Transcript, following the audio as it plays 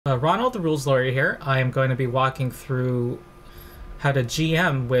Ronald, the rules lawyer here. I am going to be walking through how to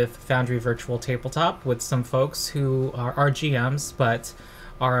GM with Foundry Virtual Tabletop with some folks who are GMs but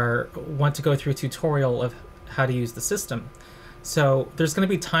want to go through a tutorial of how to use the system. So there's going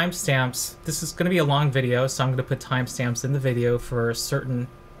to be timestamps. This is going to be a long video, so I'm going to put timestamps in the video for certain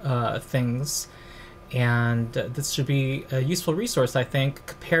things. And this should be a useful resource, I think,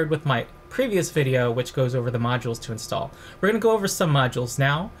 compared with my previous video, which goes over the modules to install. We're going to go over some modules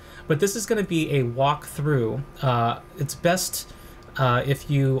now, but this is going to be a walkthrough. It's best if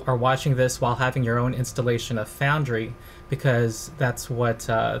you are watching this while having your own installation of Foundry, because that's what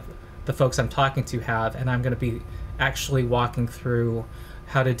the folks I'm talking to have, and I'm going to be actually walking through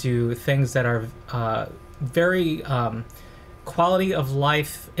how to do things that are very quality of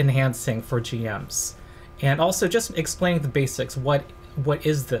life enhancing for GMs. And also just explaining the basics. What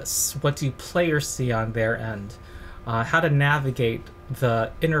is this? What do players see on their end? How to navigate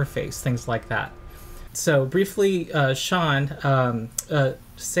the interface, things like that. So briefly, Sean,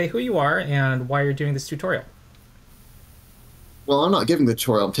 say who you are and why you're doing this tutorial. Well, I'm not giving the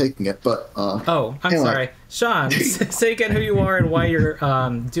tutorial, I'm taking it, but... oh, I'm sorry. Sean, say again who you are and why you're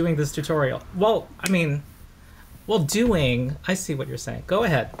doing this tutorial. Well, I mean, I see what you're saying. Go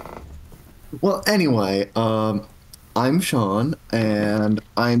ahead. Well, anyway, I'm Sean, and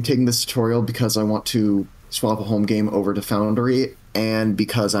I'm taking this tutorial because I want to swap a home game over to Foundry, and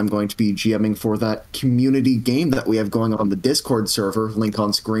because I'm going to be GMing for that community game that we have going on the Discord server, link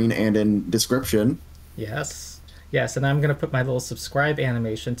on screen and in description. Yes, and I'm going to put my little subscribe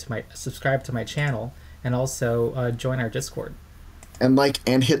animation to subscribe to my channel, and also join our Discord. And like,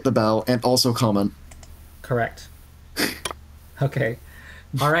 and hit the bell, and also comment. Correct. Okay.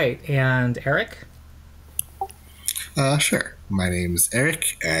 All right, and Eric? Sure. My name's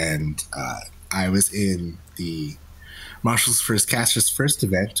Eric, and I was in the Marshall's First Caster's first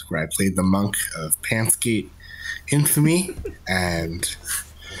event where I played the monk of Pansgate Infamy, and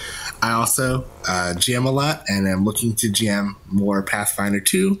I also GM a lot, and am looking to GM more Pathfinder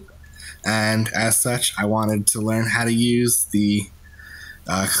 2, and as such, I wanted to learn how to use the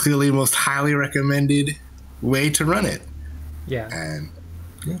clearly most highly recommended way to run it. Yeah. And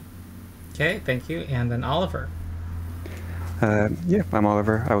yeah. Okay, thank you. And then Oliver. Yeah, I'm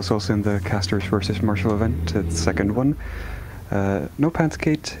Oliver. I was also in the Casters versus Marshall event, the second one. No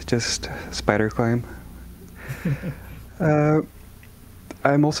Pansgate, just spider climb.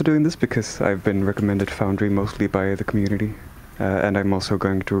 I'm also doing this because I've been recommended Foundry mostly by the community, and I'm also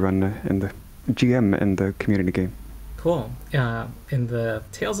going to run in the GM in the community game. Cool. In the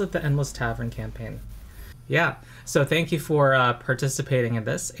Tales of the Endless Tavern campaign. Yeah, so thank you for participating in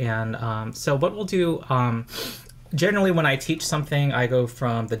this. And so what we'll do, generally when I teach something, I go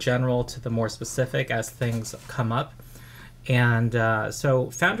from the general to the more specific as things come up. And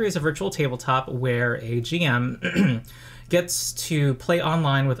so Foundry is a virtual tabletop where a GM gets to play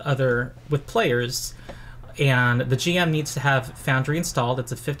online with players, and the GM needs to have Foundry installed.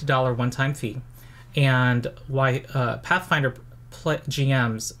 It's a $50 one-time fee. And why Pathfinder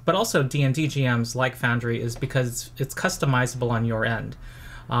GMs, but also D&D GMs like Foundry, is because it's customizable on your end.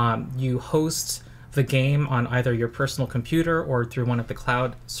 You host the game on either your personal computer or through one of the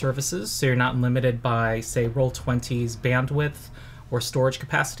cloud services, so you're not limited by, say, Roll20's bandwidth or storage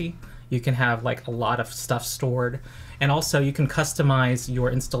capacity. You can have like a lot of stuff stored, and also you can customize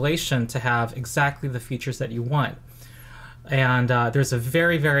your installation to have exactly the features that you want. And there's a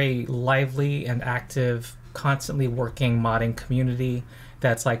very, very lively and active, constantly working modding community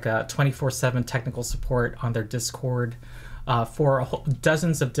that's like a 24/7 technical support on their Discord for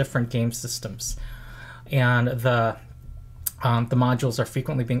dozens of different game systems. And the modules are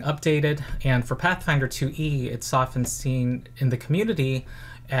frequently being updated. And for Pathfinder 2e, it's often seen in the community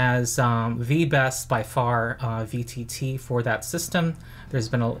as the best by far VTT for that system. There's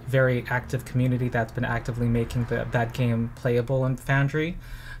been a very active community that's been actively making that game playable in Foundry.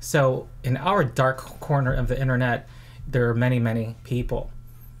 So in our dark corner of the internet, there are many, many people.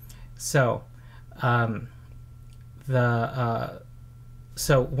 So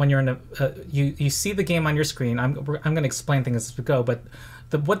so when you're in you see the game on your screen. I'm going to explain things as we go, but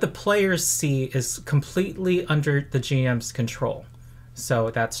what the players see is completely under the GM's control. So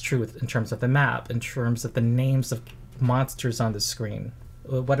that's true in terms of the map, in terms of the names of monsters on the screen,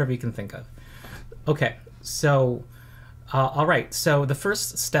 whatever you can think of. Okay, so all right. So the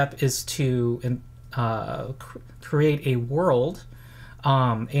first step is to create a world.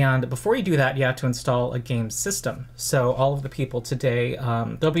 And before you do that, you have to install a game system. So all of the people today,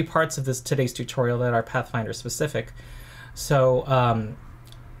 there'll be parts of today's tutorial that are Pathfinder specific. So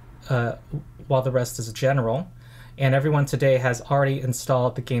while the rest is general. and everyone today has already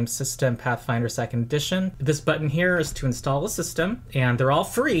installed the game system Pathfinder 2nd Edition. This button here is to install a system, and they're all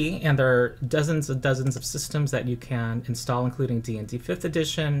free, and there are dozens and dozens of systems that you can install, including D&D 5th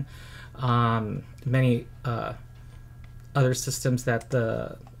Edition, many other systems that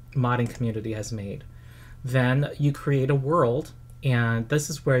the modding community has made. Then you create a world, and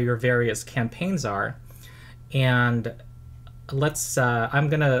this is where your various campaigns are. And let's, I'm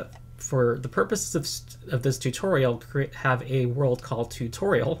gonna, for the purposes of this tutorial, have a world called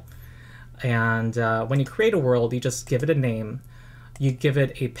tutorial. And when you create a world, you just give it a name. You give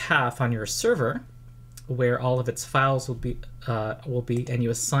it a path on your server where all of its files will be, and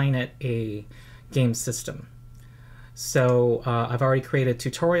you assign it a game system. So I've already created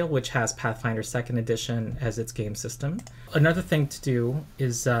tutorial, which has Pathfinder 2nd Edition as its game system. Another thing to do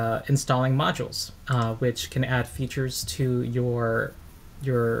is installing modules, which can add features to your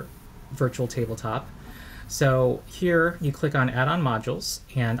virtual tabletop. So here you click on Add-on Modules,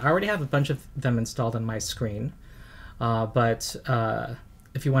 and I already have a bunch of them installed on my screen. But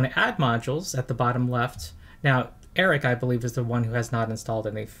if you want to add modules at the bottom left, now Eric, I believe, is the one who has not installed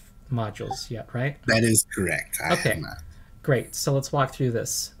any modules yet, right? That is correct. I have not. Great. So let's walk through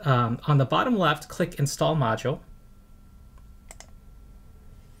this. On the bottom left, click Install Module.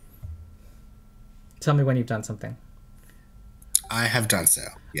 Tell me when you've done something. I have done so,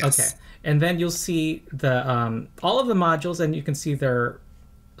 yes. Okay. And then you'll see the all of the modules, and you can see there,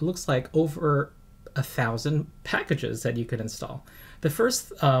 it looks like over 1,000 packages that you could install. The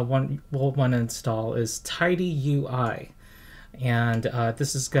first one we'll want to install is Tidy UI. And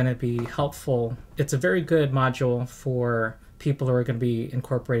this is going to be helpful. It's a very good module for people who are going to be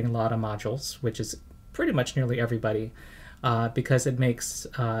incorporating a lot of modules, which is pretty much nearly everybody, because it makes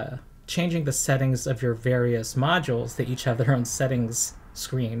changing the settings of your various modules, they each have their own settings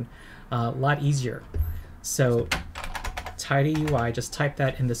screen, a lot easier. So Tidy UI, just type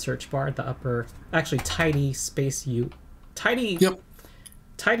that in the search bar at the upper, actually Tidy space U, Tidy, yep.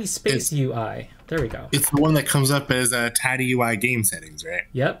 Tidy space UI. There we go. It's the one that comes up as Tidy UI game settings, right?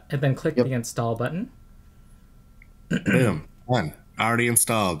 Yep. And then click the install button. Boom. Done. Already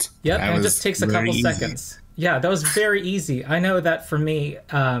installed. Yep. And it just takes a couple seconds. Yeah, that was very easy. I know that for me,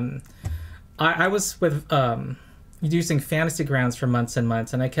 I was with using Fantasy Grounds for months and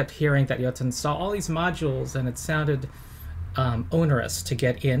months, and I kept hearing that you had to install all these modules, and it sounded onerous to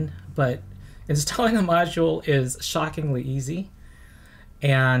get in. But installing a module is shockingly easy.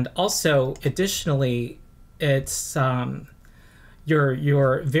 And also, additionally, it's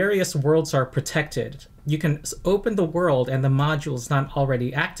your various worlds are protected. You can open the world and the module is not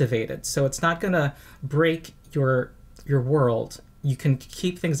already activated, so it's not going to break your world. You can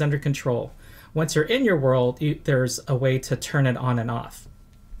keep things under control. Once you're in your world, there's a way to turn it on and off.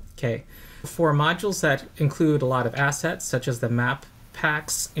 Okay. For modules that include a lot of assets, such as the map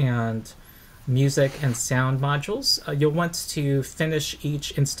packs and music and sound modules, you'll want to finish each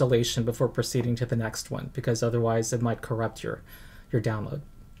installation before proceeding to the next one, because otherwise it might corrupt your download.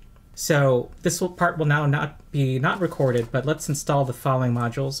 So this part will now not be recorded, but let's install the following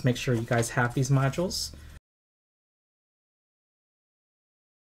modules. Make sure you guys have these modules.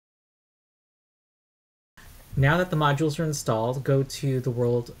 Now that the modules are installed, go to the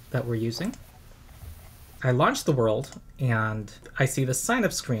world that we're using. I launch the world, and I see the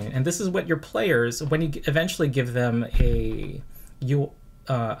sign-up screen, and this is what your players, when you eventually give them an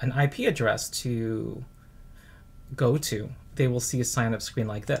IP address to go to, they will see a sign-up screen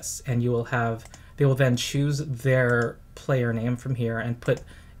like this, and they will then choose their player name from here and put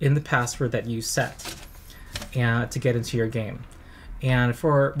in the password that you set to get into your game. And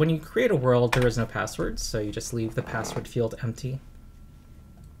for when you create a world, there is no password, so you just leave the password field empty.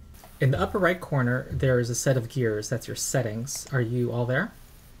 In the upper right corner, there is a set of gears. That's your settings. Are you all there?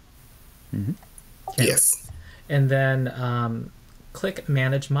 Mm-hmm. Okay. Yes. And then click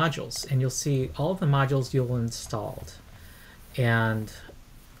Manage Modules, and you'll see all of the modules you'll installed. And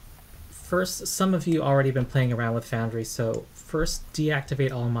first, some of you already been playing around with Foundry, so first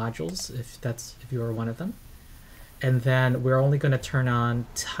deactivate all modules if you are one of them. And then we're only going to turn on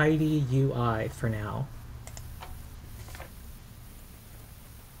Tidy UI for now.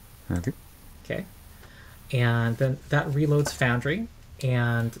 Okay. Okay. And then that reloads Foundry,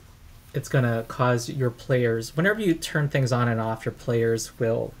 and it's going to cause your players, whenever you turn things on and off, your players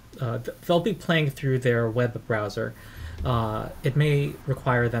will, they'll be playing through their web browser. It may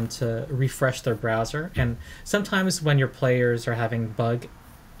require them to refresh their browser, and sometimes when your players are having bug,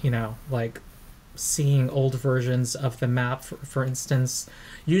 like seeing old versions of the map, for instance,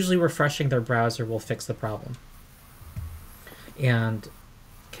 usually refreshing their browser will fix the problem. And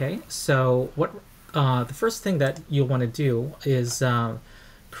okay, so what the first thing that you'll want to do is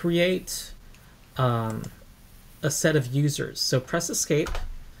create a set of users. So press escape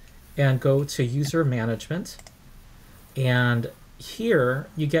and go to user management, and here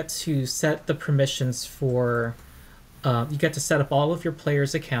you get to set the permissions for you get to set up all of your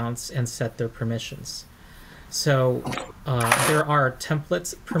players' accounts and set their permissions. So there are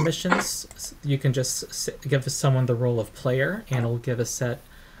templates permissions. You can just give someone the role of player, and it'll give a set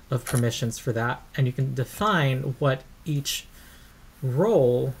of permissions for that. And you can define what each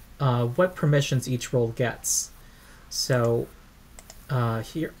role, what permissions each role gets. So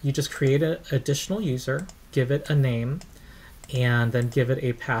here you just create an additional user, give it a name, and then give it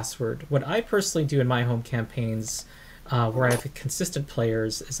a password. What I personally do in my home campaigns, where I have consistent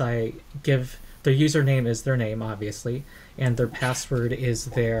players, is I give their username is their name, obviously, and their password is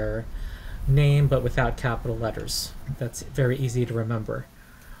their name, but without capital letters. That's very easy to remember.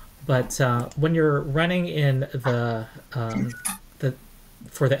 But when you're running in for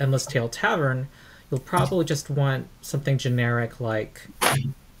the Endless Tale Tavern, you'll probably just want something generic like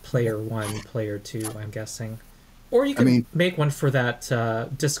player 1, player 2, I'm guessing. Or you can make one for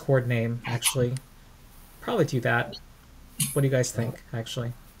that Discord name, actually. Probably do that. What do you guys think,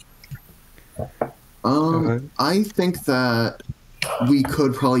 actually? I think that we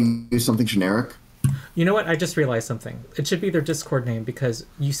could probably use something generic. You know what? I just realized something. It should be their Discord name, because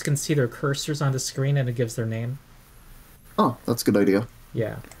you can see their cursors on the screen and it gives their name. Oh, that's a good idea.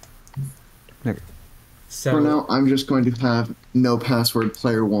 Yeah. Okay. So, for now, I'm just going to have no password,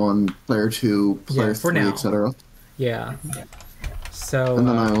 player 1, player 2, player 3, etc. Yeah. So, and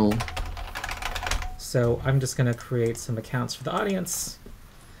then so I'm just going to create some accounts for the audience,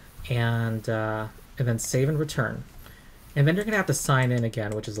 and then save and return. And then you're going to have to sign in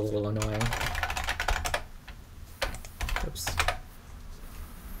again, which is a little annoying. Oops.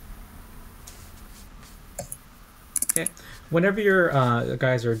 Okay. Whenever your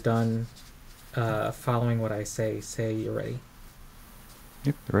guys are done following what I say you're ready.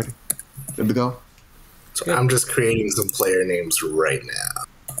 Yep, ready. Good to go. So Good. I'm just creating some player names right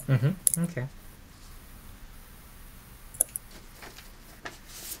now. Mm-hmm. Okay.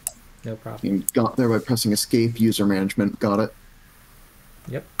 No problem. You got there by pressing escape, user management, got it.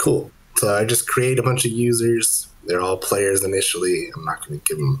 Yep. Cool. So I just create a bunch of users. They're all players initially. I'm not going to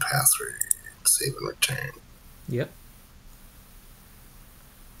give them a password. Save and return. Yep.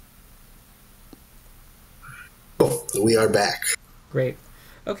 Cool. We are back. Great.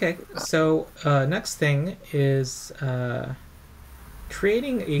 Okay, so next thing is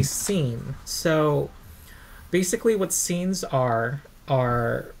creating a scene. So basically what scenes are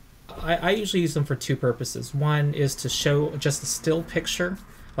I usually use them for two purposes. One is to show just a still picture,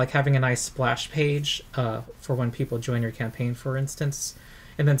 like having a nice splash page for when people join your campaign, for instance.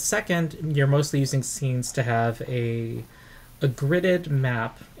 And then second, you're mostly using scenes to have a gridded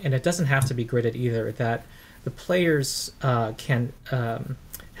map, and it doesn't have to be gridded either, that the players can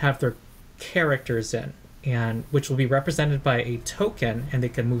have their characters in, and which will be represented by a token, and they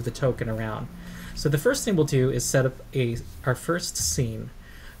can move the token around. So the first thing we'll do is set up our first scene.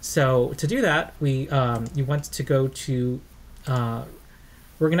 So to do that, you want to go to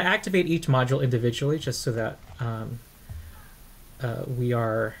we're going to activate each module individually, just so that we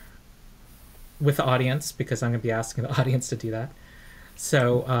are with the audience, because I'm going to be asking the audience to do that.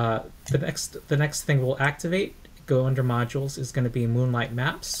 So the next thing we'll activate, go under modules, is going to be Moonlight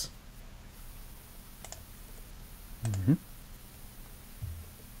Maps. Mm-hmm.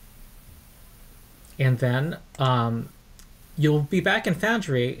 And then you'll be back in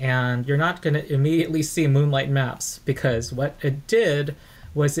Foundry, and you're not going to immediately see Moonlight Maps, because what it did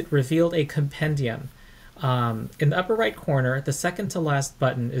was it revealed a compendium. In the upper right corner, the second to last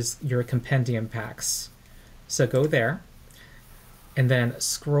button is your compendium packs. So go there, and then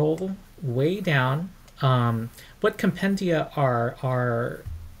scroll way down. What compendia are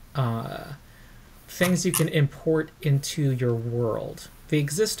things you can import into your world. They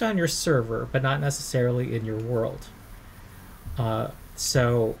exist on your server, but not necessarily in your world.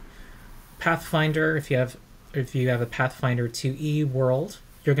 So Pathfinder, if you have a Pathfinder 2e world,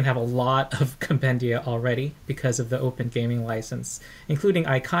 you're going to have a lot of compendia already because of the open gaming license, including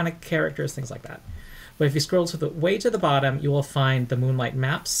iconic characters, things like that. But if you scroll way to the bottom, you will find the Moonlight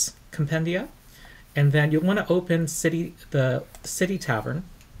Maps compendia, and then you'll want to open the City Tavern,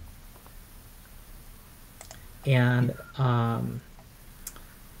 and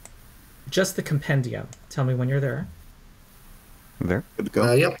just the compendium. Tell me when you're there. There. Good to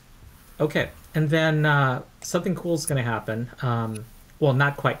go. Yep. Okay, and then something cool is going to happen. Well,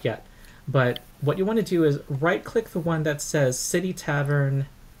 not quite yet, but what you want to do is right-click the one that says City Tavern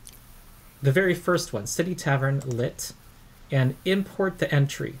the very first one, City Tavern lit, and import the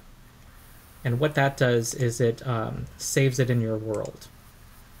entry. And what that does is it saves it in your world.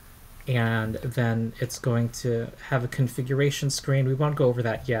 And then it's going to have a configuration screen. We won't go over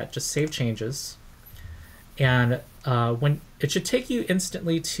that yet. Just save changes. And when it should take you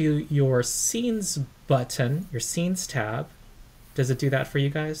instantly to your scenes button, your scenes tab. Does it do that for you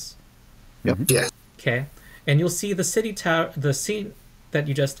guys? Yep. Yeah. Okay. And you'll see the the scene that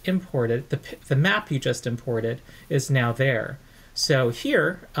you just imported, the map you just imported is now there. So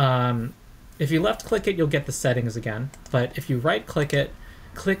here, if you left click it, you'll get the settings again. But if you right click it,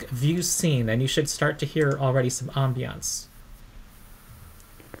 click view scene, and you should start to hear already some ambiance.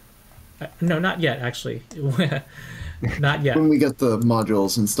 No, not yet, actually. Not yet. When we get the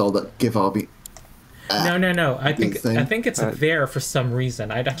modules installed that give Obby. No. I think it's there for some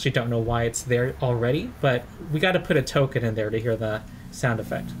reason. I actually don't know why it's there already, but we got to put a token in there to hear the sound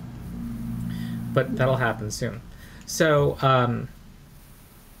effect. But that'll happen soon. So,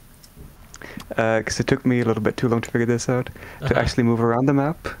 because it took me a little bit too long to figure this out. To actually move around the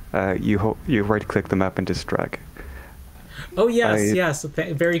map, you right-click the map and just drag. Oh, yes.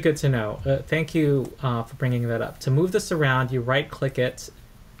 Very good to know. Thank you for bringing that up. To move this around, you right-click it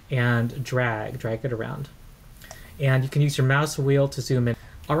and drag it around. And you can use your mouse wheel to zoom in.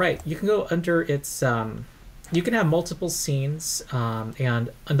 All right, you can go under its... you can have multiple scenes, and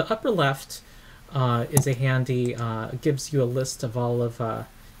on the upper left is a handy... gives you a list of all of...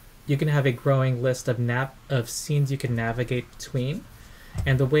 you can have a growing list of scenes you can navigate between.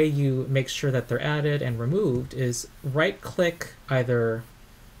 And the way you make sure that they're added and removed is right-click either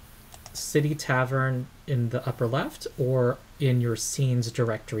City Tavern in the upper left or in your scenes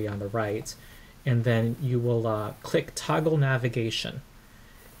directory on the right. And then you will click Toggle Navigation.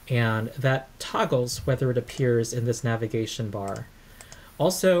 And that toggles whether it appears in this navigation bar.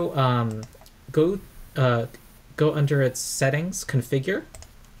 Also, go under its Settings, Configure,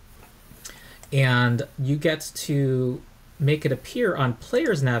 and you get to make it appear on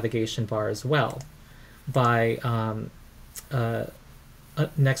player's navigation bar as well by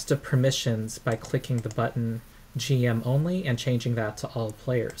next to permissions by clicking the button GM only and changing that to all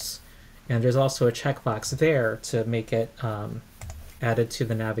players. And there's also a checkbox there to make it added to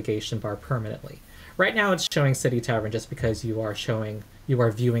the navigation bar permanently. Right now it's showing City Tavern just because you are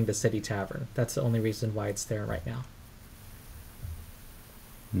viewing the City Tavern. That's the only reason why it's there right now.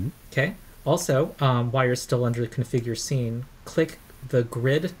 Mm-hmm. Okay. Also, while you're still under Configure Scene, click the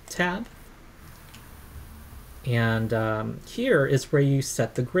Grid tab. And here is where you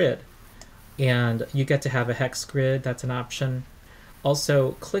set the grid. And you get to have a hex grid, that's an option.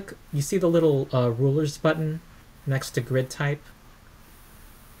 Also, you see the little rulers button next to grid type?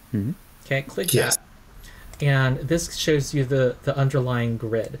 Mm-hmm. Okay, click that. And this shows you the underlying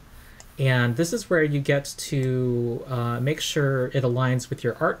grid. And this is where you get to make sure it aligns with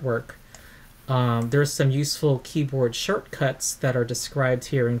your artwork. There's some useful keyboard shortcuts that are described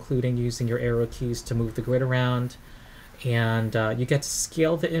here, including using your arrow keys to move the grid around. And you get to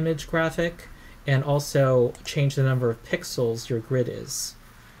scale the image graphic and also change the number of pixels your grid is.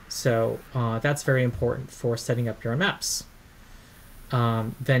 So that's very important for setting up your maps.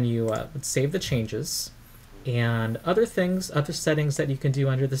 Then you would save the changes. And other settings that you can do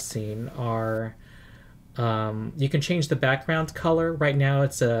under the scene are you can change the background color. Right now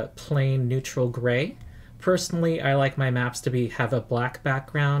it's a plain neutral gray. Personally, I like my maps to have a black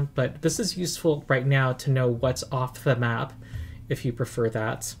background, but this is useful right now to know what's off the map if you prefer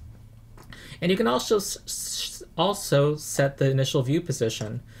that. And you can also set the initial view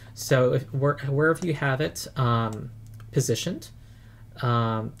position. So wherever you have it positioned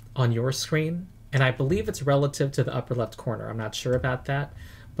on your screen, and I believe it's relative to the upper left corner. I'm not sure about that.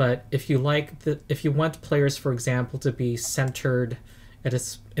 But if you want players, for example, to be centered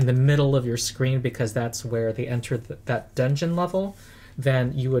in the middle of your screen because that's where they enter that dungeon level,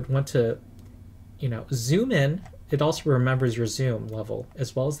 then you would want to, zoom in. It also remembers your zoom level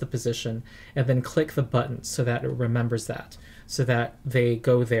as well as the position, and then click the button so that it remembers that, so that they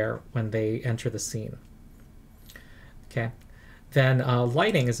go there when they enter the scene. Okay. Then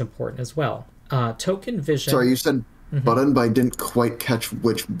lighting is important as well. Token vision. Sorry, you said button, but I didn't quite catch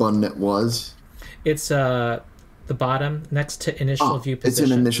which button it was. It's the bottom next to initial view position.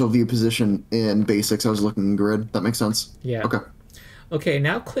 It's an initial view position in basics. I was looking in grid. That makes sense. Yeah. Okay. Okay,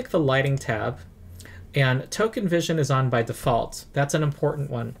 now click the lighting tab, and token vision is on by default. That's an important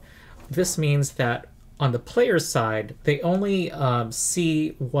one. This means that on the player's side, they only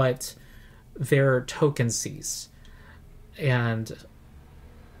see what their token sees, and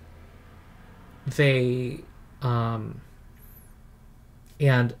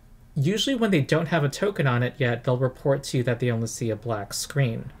usually when they don't have a token on it yet, they'll report to you that they only see a black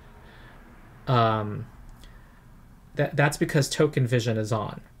screen. That's because token vision is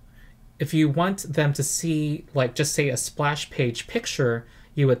on. If you want them to see, like, just say a splash page picture,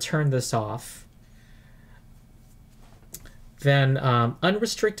 you would turn this off. Then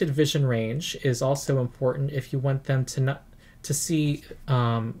unrestricted vision range is also important if you want them to see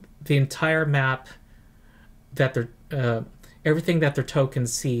the entire map that their everything that their token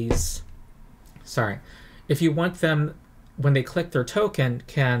sees. Sorry, if you want them, when they click their token,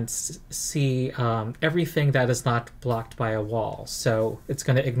 can see everything that is not blocked by a wall. So it's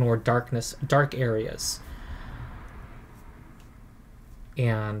going to ignore dark areas.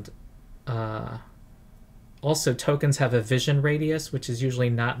 And also tokens have a vision radius, which is usually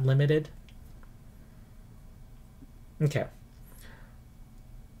not limited. Okay.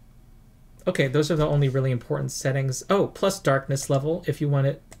 Okay, those are the only really important settings. Oh, plus darkness level. If you want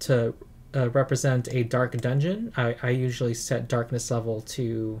it to represent a dark dungeon, I usually set darkness level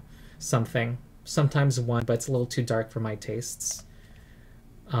to something. Sometimes 1, but it's a little too dark for my tastes.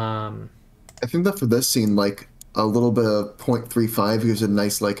 I think that for this scene, like, a little bit of 0.35 gives a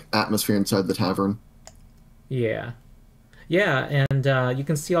nice, like, atmosphere inside the tavern. Yeah. Yeah, and you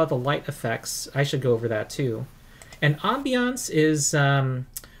can see all the light effects. I should go over that too. And ambiance is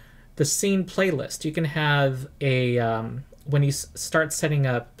the scene playlist. You can have a when you start setting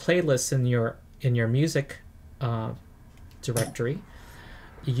up playlists in your music directory,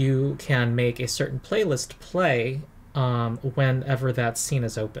 you can make a certain playlist play whenever that scene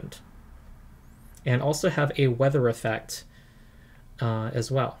is opened, and also have a weather effect as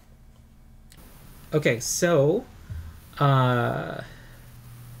well. Okay, so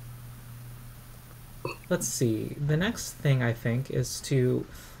let's see. The next thing I think is to,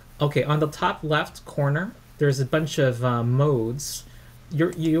 okay, on the top left corner, there's a bunch of modes.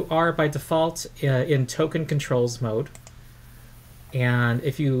 You are by default in token controls mode, and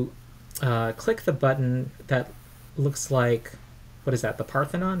if you click the button that looks like, what is that? The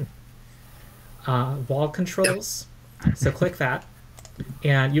Parthenon wall controls. So click that.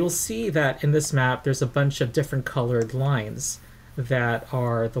 And you'll see that in this map, there's a bunch of different colored lines that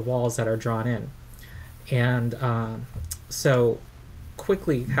are the walls that are drawn in. And so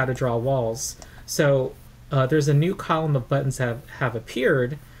quickly, how to draw walls. So there's a new column of buttons that have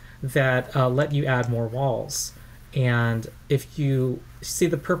appeared that let you add more walls. And if you see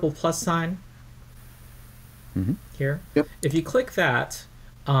the purple plus sign here, yep. If you click that,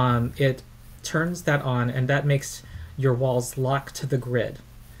 it turns that on, and that makes your walls lock to the grid.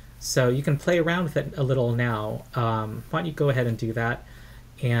 So you can play around with it a little now. Why don't you go ahead and do that,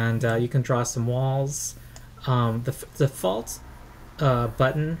 and you can draw some walls. The default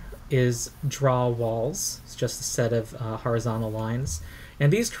button is draw walls. It's just a set of horizontal lines,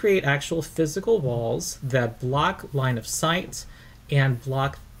 and these create actual physical walls that block line of sight and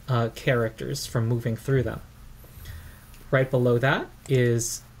block characters from moving through them. Right below that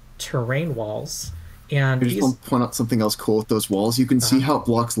is terrain walls. And I just want to point out something else cool with those walls. You can see how it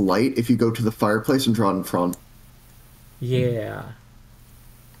blocks light if you go to the fireplace and draw it in front. Yeah.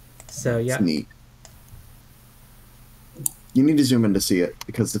 So, yeah. It's neat. You need to zoom in to see it,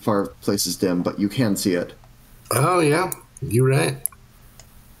 because the fireplace is dim, but you can see it. Oh, yeah. You're right.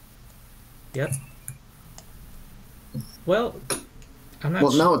 Yep. Well, I'm not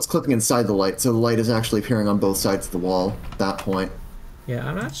Well, now it's clipping inside the light, so the light is actually appearing on both sides of the wall at that point. Yeah,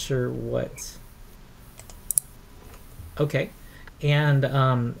 I'm not sure what... Okay, and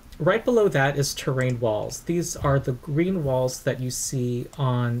right below that is terrain walls. These are the green walls that you see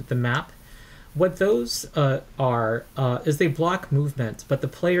on the map. What those are is they block movement, but the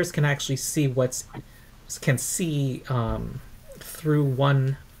players can actually see through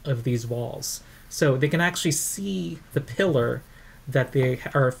one of these walls. So they can actually see the pillar that they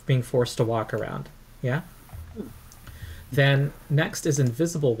are being forced to walk around. Yeah. Then next is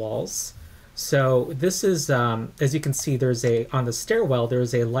invisible walls. So this is, as you can see, on the stairwell,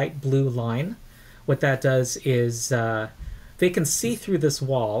 there's a light blue line. What that does is they can see through this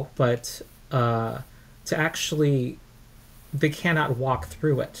wall, but they cannot walk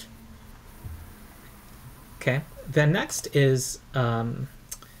through it. Okay. Then next is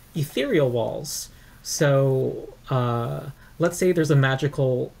ethereal walls. So let's say there's a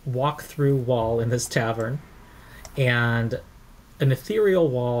magical walk-through wall in this tavern, and an ethereal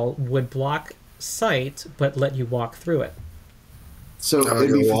wall would block sight but let you walk through it. So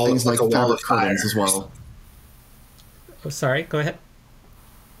it'd be for things like fabric curtains as well. Oh, sorry, go ahead.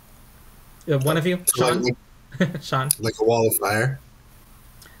 One of you, Sean? Sean? Like a wall of fire?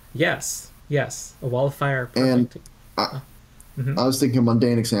 Yes, a wall of fire. And I was thinking a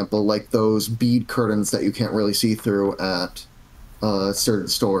mundane example, like those bead curtains that you can't really see through at certain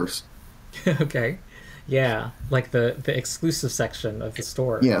stores. Okay. Yeah, like the exclusive section of the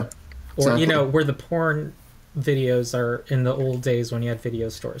store. Yeah. Or, Exactly. where the porn videos are in the old days when you had video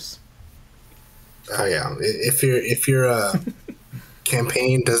stores. Oh yeah, if your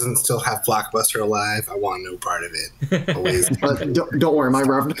campaign doesn't still have Blockbuster alive, I want no part of it. Always. But don't worry, my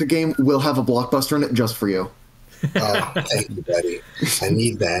Ravnica game will have a blockbuster in it just for you. Oh, thank you, buddy. I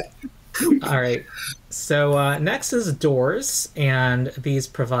need that. All right. So next is doors, and these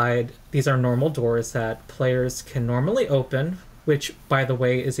are normal doors that players can normally open, which, by the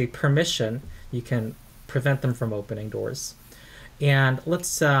way, is a permission. You can prevent them from opening doors. And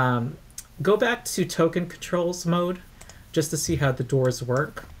let's go back to token controls mode just to see how the doors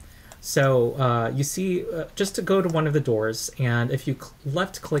work. So you see, just to go to one of the doors, and if you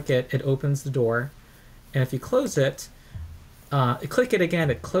left click it, it opens the door. And if you close it, click it again,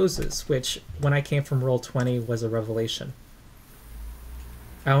 it closes, which when I came from Roll20 was a revelation.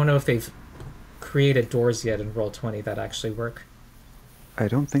 I don't know if they've created doors yet in Roll20 that actually work. I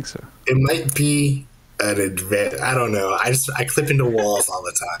don't think so. It might be an advantage. I don't know. I clip into walls all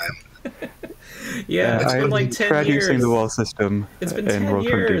the time. Yeah, it's been like 10 tried years. using the wall system. It's been in 10 Roll20.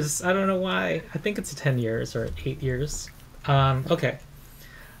 years. I don't know why. I think it's 10 years or 8 years. Okay.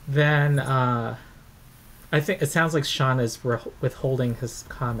 Then I think it sounds like Sean is withholding his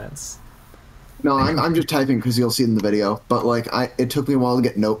comments. No, I'm just typing because you'll see it in the video. But like, it took me a while to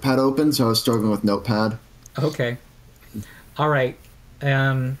get Notepad open, so I was struggling with Notepad. Okay. All right.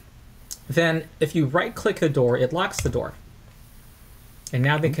 Then if you right-click the door, it locks the door. And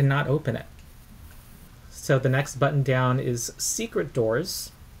now they cannot open it. So the next button down is secret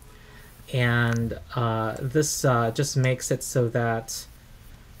doors. And this just makes it so that...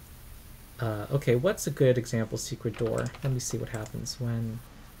 okay, what's a good example secret door? Let me see what happens when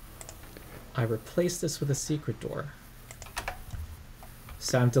I replace this with a secret door.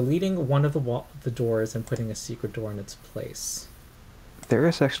 So I'm deleting one of the doors and putting a secret door in its place. There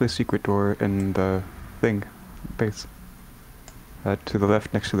is actually a secret door in the thing, base. To the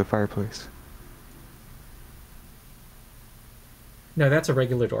left next to the fireplace. No, that's a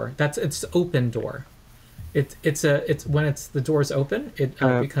regular door. It's open door. It's when the door's open, it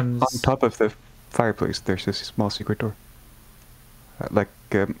becomes on top of the fireplace. There's this small secret door,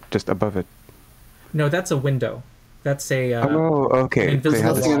 just above it. No, that's a window. That's a oh, okay. an invisible They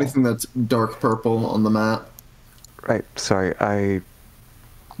have I this- see wall. anything that's dark purple on the map. Right. Sorry, I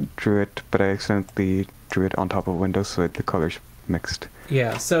drew it, but I accidentally drew it on top of windows, so the colors mixed.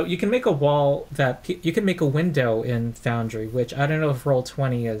 Yeah, so you can make a wall you can make a window in Foundry, which I don't know if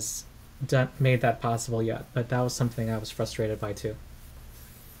Roll20 has made that possible yet, but that was something I was frustrated by too.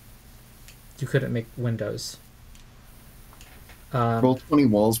 You couldn't make windows. Roll20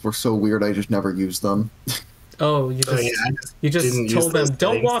 walls were so weird, I just never used them. Oh, you just I didn't use told them, those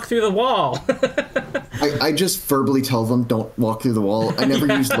don't things." walk through the wall. I just verbally tell them don't walk through the wall. I never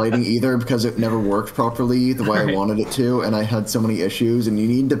used lighting either because it never worked properly the way I Right. wanted it to, and I had so many issues. And you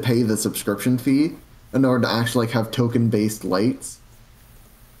need to pay the subscription fee in order to actually have token-based lights.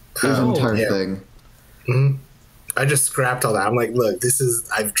 It was an Oh, entire yeah. thing. Mhm. I just scrapped all that. I'm like, look,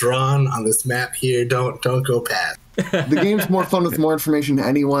 I've drawn on this map here. Don't go past. The game's more fun with more information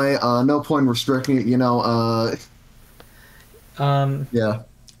anyway. No point restricting it. Yeah.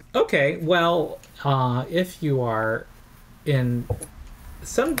 Okay, well, if you are in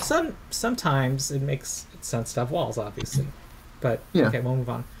sometimes it makes sense to have walls, obviously, but Yeah. okay, we'll move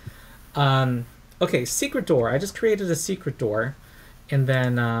on. Okay, secret door. I just created a secret door, and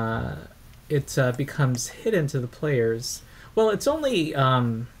then it becomes hidden to the players. Well, it's only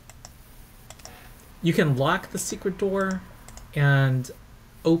you can lock the secret door and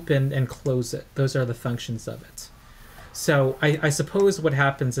open and close it. Those are the functions of it. So I suppose what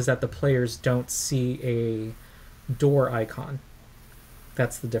happens is that the players don't see a door icon.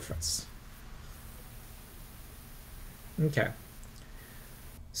 That's the difference. Okay.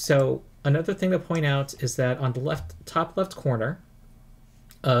 So another thing to point out is that on the top left corner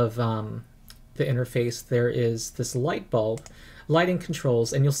of the interface, there is this light bulb, lighting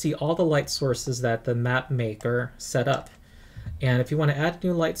controls, and you'll see all the light sources that the map maker set up. And if you want to add a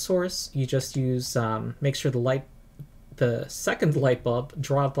new light source, you just use make sure the second light bulb,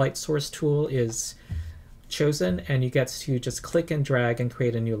 draw light source tool, is chosen, and you get to just click and drag and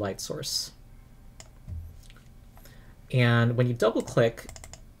create a new light source. And when you double click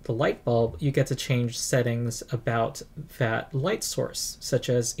the light bulb, you get to change settings about that light source, such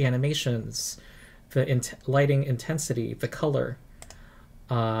as animations, the lighting intensity, the color.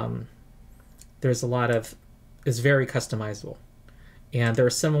 There's a lot of is very customizable. And there are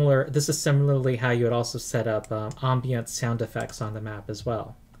similar. This is similarly how you would also set up ambient sound effects on the map as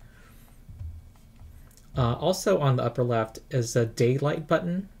well. Also on the upper left is a daylight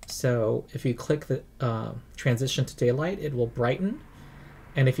button. So if you click the transition to daylight, it will brighten.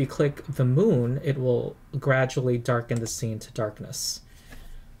 And if you click the moon, it will gradually darken the scene to darkness.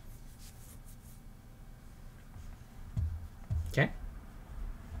 Okay.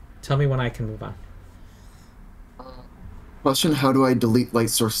 Tell me when I can move on. Question, how do I delete light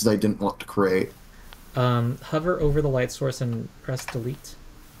sources I didn't want to create? Hover over the light source and press delete.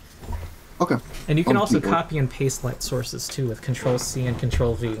 Okay. And you can On also keyboard. copy and paste light sources too with Control-C and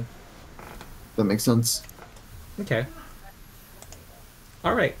Control-V. That makes sense. Okay.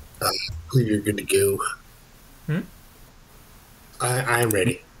 All right. I believe you're good to go. I'm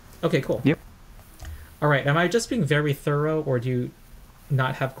ready. Okay, cool. Yep. All right. Am I just being very thorough, or do you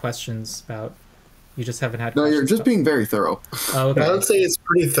not have questions about... You just haven't had No, questions you're just about- being very thorough. Oh, okay. I would say it's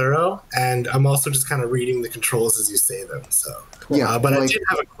pretty thorough, and I'm also just kind of reading the controls as you say them. So, Yeah, but I like- did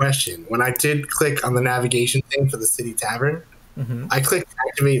have a question. When I did click on the navigation thing for the city tavern, I clicked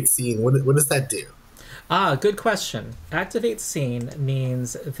activate scene. What does that do? Ah, good question. Activate scene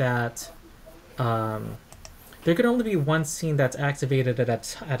means that there can only be one scene that's activated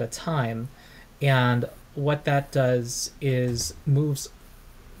at a time, and what that does is moves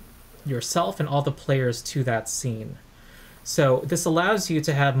yourself and all the players to that scene. So this allows you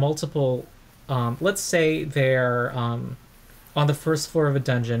to have multiple, let's say they're on the first floor of a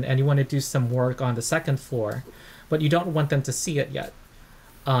dungeon and you want to do some work on the second floor, but you don't want them to see it yet.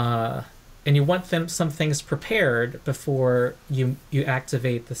 And you want some things prepared before you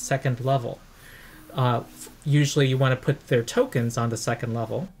activate the second level. Usually you want to put their tokens on the second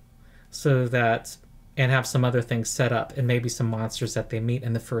level so that, and have some other things set up, and maybe some monsters that they meet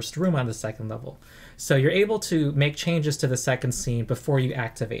in the first room on the second level. So you're able to make changes to the second scene before you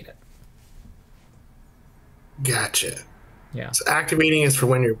activate it. Gotcha. Yeah. So activating is for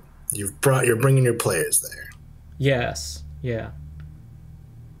when you're bringing your players there. Yes. Yeah.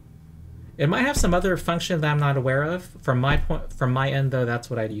 It might have some other function that I'm not aware of. From my end, though, that's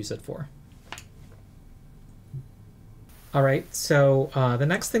what I'd use it for. All right. So the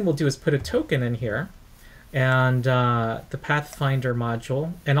next thing we'll do is put a token in here. And the Pathfinder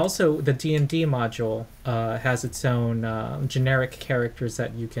module, and also the D&D module, has its own generic characters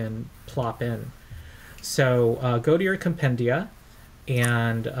that you can plop in. So go to your compendia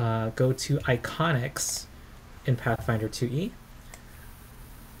and go to Iconics in Pathfinder 2e.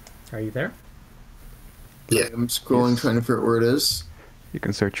 Are you there? Yeah. I'm scrolling, trying to figure out where it is. You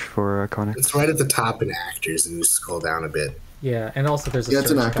can search for Conic. It's right at the top in actors, and you scroll down a bit. Yeah, and also there's a Yeah,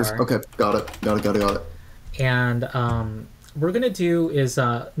 it's an search actress. bar. Okay, got it. And we're going to do is,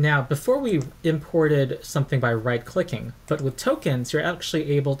 now, before we imported something by right-clicking, but with tokens, you're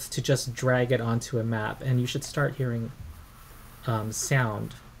actually able to just drag it onto a map, and you should start hearing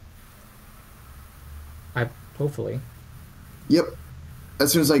sound. Hopefully. Yep.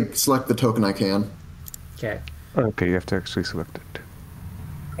 As soon as I select the token, I can. Okay. Okay, you have to actually select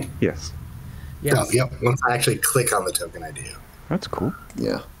it. Yes. Yes. Oh, yep. Once I actually click on the token, I do. That's cool.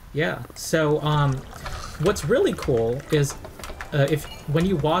 Yeah. Yeah. So what's really cool is when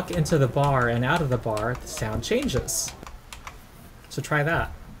you walk into the bar and out of the bar, the sound changes. So try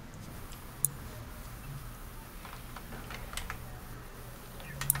that.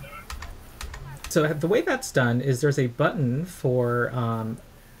 So the way that's done is there's a button for,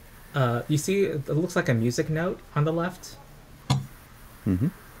 you see, it looks like a music note on the left. Mm-hmm.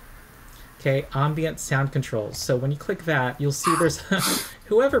 Okay, ambient sound controls. So when you click that, you'll see there's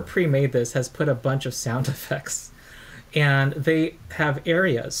whoever pre-made this has put a bunch of sound effects, and they have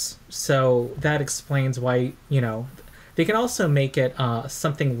areas. So that explains why, they can also make it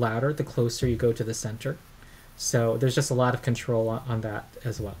something louder the closer you go to the center. So there's just a lot of control on that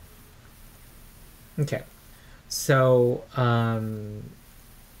as well. Okay, so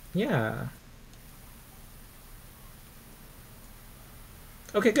yeah.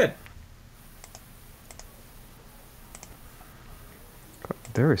 Okay, good.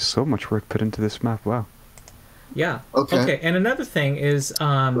 There is so much work put into this map. Wow. Yeah. Okay. And another thing is,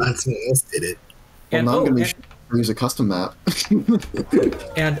 That's me. Else did it. Well, and now I'm going to and, use a custom map.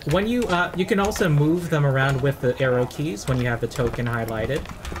 and when you can also move them around with the arrow keys when you have the token highlighted,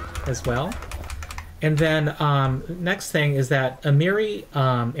 as well. And then next thing is that Amiri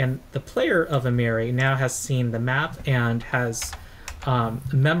and the player of Amiri now has seen the map and has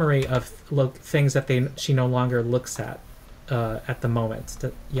memory of things that she no longer looks at the moment.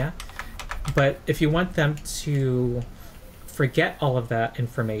 Yeah. But if you want them to forget all of that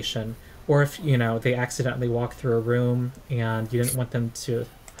information, or if they accidentally walk through a room and you didn't want them to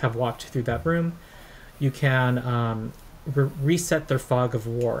have walked through that room, you can reset their fog of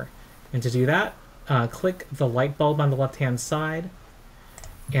war. And to do that, click the light bulb on the left-hand side,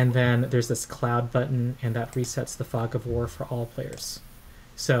 and then there's this cloud button, and that resets the fog of war for all players.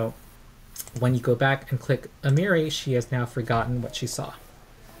 So when you go back and click Amiri, she has now forgotten what she saw.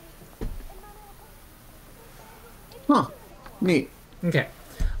 Huh. Neat. Okay.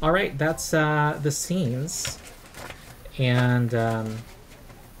 All right, that's the scenes. And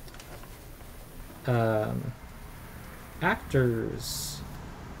actors.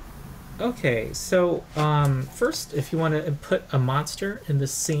 Okay, so first, if you want to put a monster in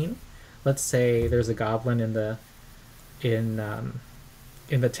this scene, let's say there's a goblin in the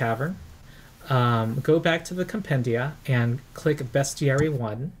tavern. Go back to the compendia and click Bestiary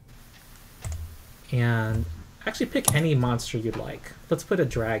 1, and actually pick any monster you'd like. Let's put a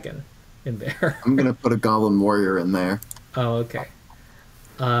dragon in there. I'm gonna put a goblin warrior in there. Oh, okay.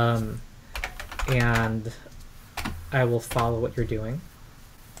 And I will follow what you're doing.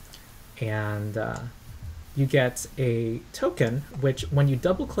 And you get a token, which when you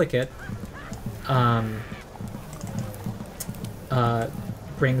double click it,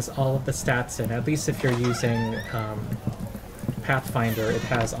 brings all of the stats in. At least if you're using Pathfinder, it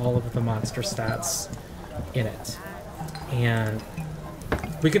has all of the monster stats in it. And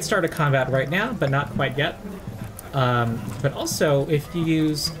we could start a combat right now, but not quite yet. But also, if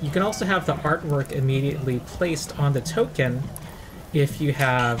you can also have the artwork immediately placed on the token if you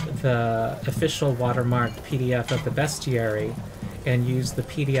have the official watermarked PDF of the bestiary and use the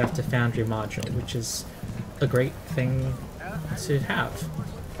PDF to Foundry module, which is a great thing to have.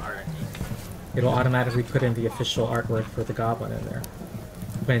 It'll automatically put in the official artwork for the goblin in there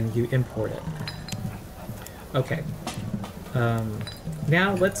when you import it. Okay.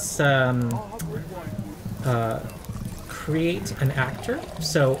 Now let's create an actor.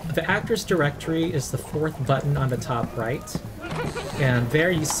 So the actors directory is the 4th button on the top right. And there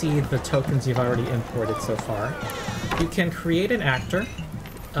you see the tokens you've already imported so far. You can create an actor.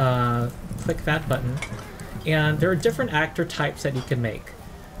 Click that button. And there are different actor types that you can make.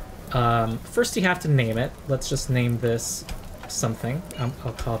 First you have to name it. Let's just name this something.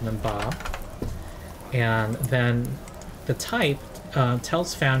 I'll call him Bob. And then the type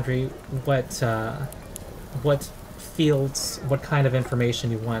tells Foundry what fields, what kind of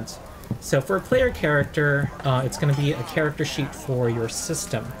information you want. So for a player character, it's going to be a character sheet for your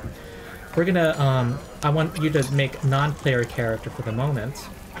system. We're going to, I want you to make non-player character for the moment,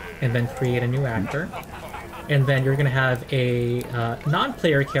 and then create a new actor. And then you're going to have a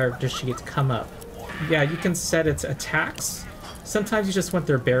non-player character sheet come up. Yeah, you can set its attacks. Sometimes you just want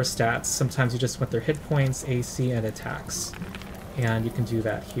their bear stats. Sometimes you just want their hit points, AC, and attacks. And you can do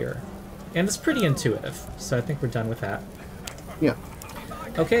that here. And it's pretty intuitive, so I think we're done with that. Yeah.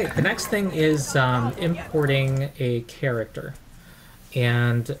 Okay, the next thing is importing a character.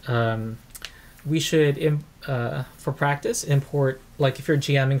 And we should, for practice, import, like if you're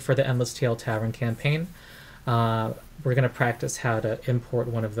GMing for the Endless Tale Tavern campaign, we're going to practice how to import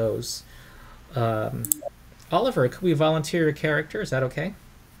one of those. Oliver, could we volunteer a character? Is that okay?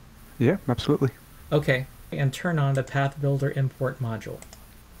 Yeah, absolutely. Okay, and turn on the Path Builder import module.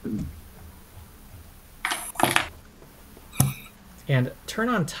 And turn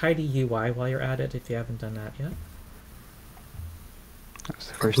on Tidy UI while you're at it if you haven't done that yet.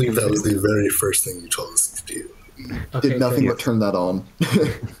 I believe that was the very first thing you told us to do. Okay, Did nothing good. but turn that on.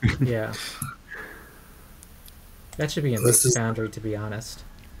 Yeah. That should be in this Foundry, to be honest.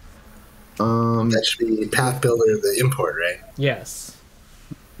 That should be Path Builder, the import, right? Yes.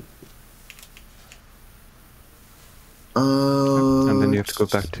 And then you have to go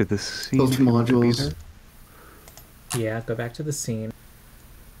back to the scene. Those if you want to be modules. there. Yeah, go back to the scene.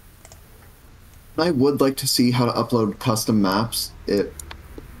 I would like to see how to upload custom maps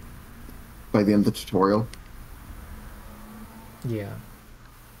by the end of the tutorial. Yeah.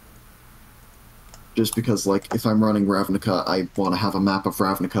 Just because, like, if I'm running Ravnica, I want to have a map of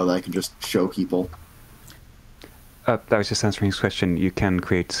Ravnica that I can just show people. That was just answering his question. You can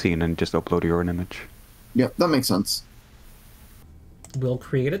create scene and just upload your own image. Yep, that makes sense. We'll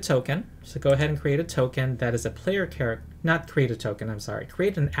create a token. So go ahead and create a token that is a player character. Not create a token, I'm sorry.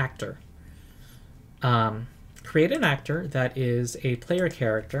 Create an actor. Create an actor that is a player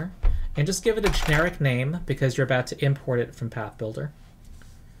character, and just give it a generic name because you're about to import it from Path Builder.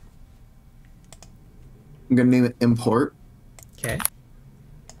 I'm going to name it Import. Okay.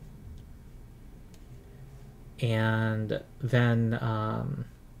 And then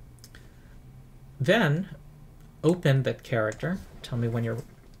open that character. Tell me when you're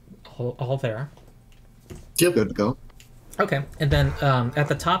all there. Yep. Good to go. Okay, and then at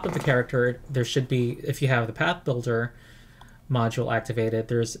the top of the character, there should be, if you have the Path Builder module activated,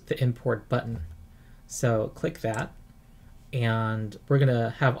 there's the import button. So click that, and we're going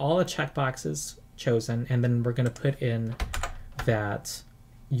to have all the checkboxes chosen, and then we're going to put in that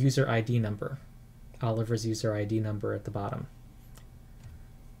user ID number, Oliver's user ID number at the bottom.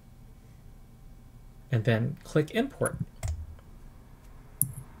 And then click import.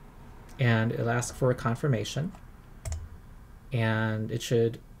 And it'll ask for a confirmation, and it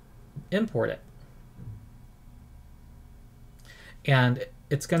should import it. And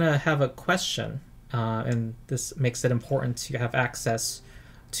it's going to have a question, and this makes it important to have access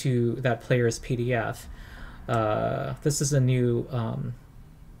to that player's PDF. This is a new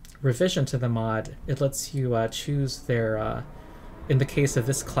revision to the mod. It lets you choose their, in the case of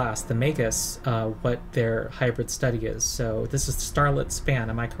this class, the Magus, what their hybrid study is. So this is Starlit Span,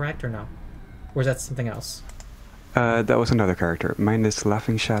 am I correct or no? Or is that something else? That was another character. Mine is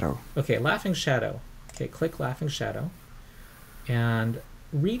Laughing Shadow. Okay, Laughing Shadow. Okay, click Laughing Shadow. And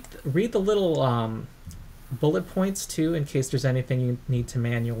read the little bullet points too, in case there's anything you need to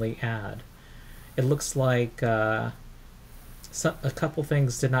manually add. It looks like a couple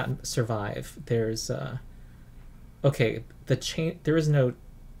things did not survive. There's okay, there is no.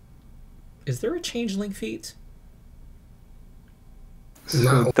 Is there a changeling feat?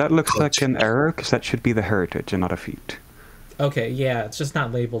 So that looks like an error, because that should be the heritage and not a feat. Okay, yeah, it's just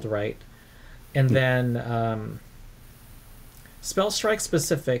not labeled right. And then Spell Strike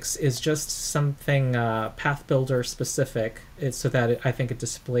specifics is just something Path Builder specific. It's so that I think it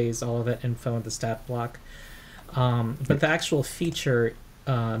displays all of that info in the stat block. But the actual feature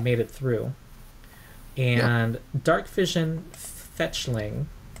made it through. And Dark Vision Fetchling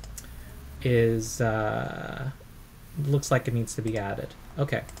is looks like it needs to be added.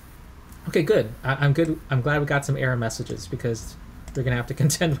 Okay. Okay, good. I'm good. I'm glad we got some error messages, because we're gonna have to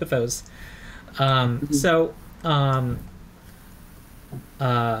contend with those.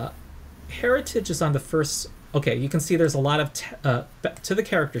 Heritage is on the first. Okay, you can see there's a lot of to the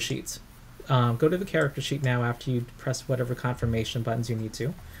character sheets. Go to the character sheet now after you press whatever confirmation buttons you need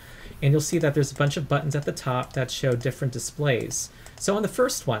to, and you'll see that there's a bunch of buttons at the top that show different displays. So on the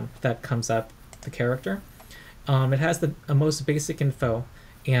first one that comes up, the character, it has the most basic info,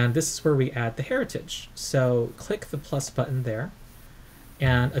 and this is where we add the heritage. So click the plus button there,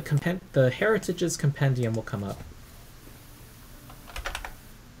 and the heritage's compendium will come up.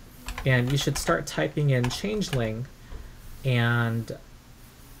 And you should start typing in changeling, and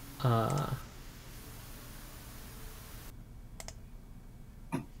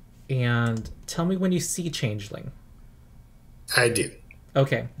tell me when you see changeling. I do.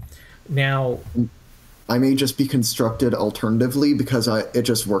 Okay. Now, I may just be constructed alternatively, because it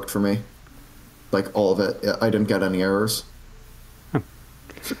just worked for me. Like, all of it. I didn't get any errors.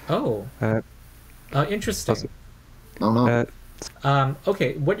 oh. Interesting. Oh, no.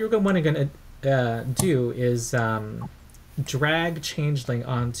 Okay, what you're going to do is drag changeling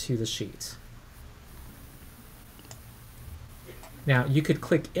onto the sheet. Now, you could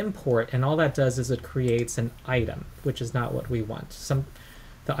click import, and all that does is it creates an item, which is not what we want.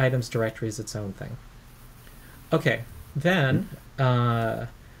 The items directory is its own thing. Okay, then the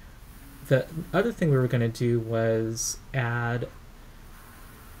other thing we were going to do was add.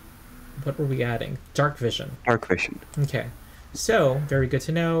 What were we adding? Dark Vision. Dark Vision. Okay, so very good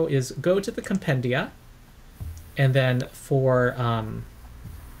to know is go to the compendia, and then for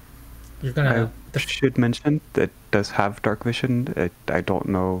you're gonna. I should mention that it does have Dark Vision. I don't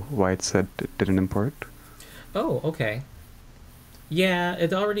know why it said it didn't import. Oh, okay. Yeah,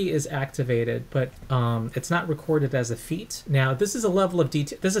 it already is activated, but it's not recorded as a feat. Now, this is a level of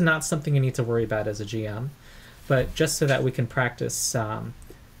detail. This is not something you need to worry about as a GM, but just so that we can practice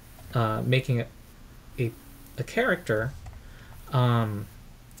making a character, when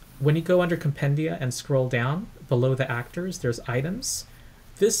you go under Compendia and scroll down below the actors, there's items.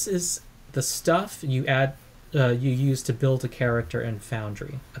 This is the stuff you add, you use to build a character in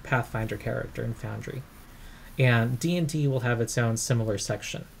Foundry, a Pathfinder character in Foundry. And D&D will have its own similar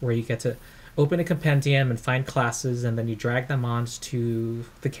section where you get to open a compendium and find classes, and then you drag them onto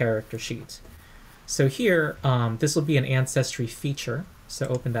the character sheet. So here, this will be an ancestry feature. So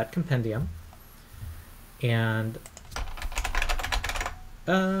open that compendium. And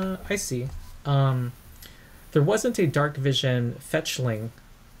I see. There wasn't a Dark Vision Fetchling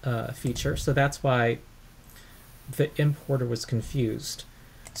feature, so that's why the importer was confused.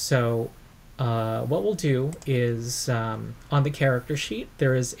 So what we'll do is on the character sheet,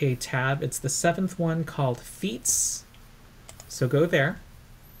 there is a tab. It's the 7th one called Feats. So go there.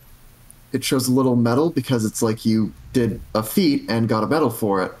 it shows a little medal because it's like you did a feat and got a medal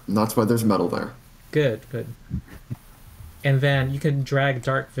for it, and that's why there's medal there. Good, good. And then you can drag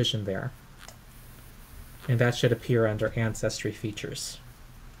Dark Vision there. And that should appear under Ancestry Features.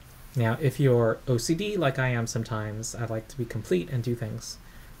 Now, if you're OCD, like I am sometimes, I like to be complete and do things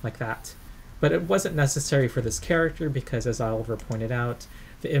like that. But it wasn't necessary for this character because, as Oliver pointed out,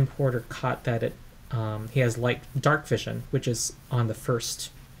 the importer caught that he has dark vision, which is on the first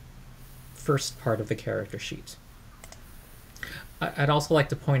part of the character sheet. I'd also like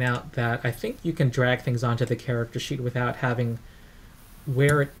to point out that I think you can drag things onto the character sheet without having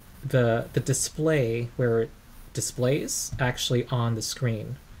the display where it displays actually on the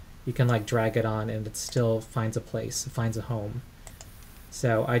screen. You can like drag it on and it still finds a place, it finds a home.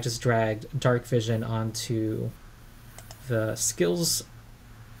 So I just dragged dark vision onto the skills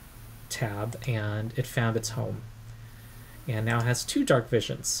tab and it found its home. And now it has 2 dark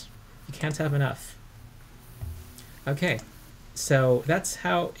visions. You can't have enough. Okay, so that's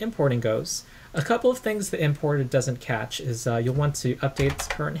how importing goes. A couple of things the importer doesn't catch is you'll want to update its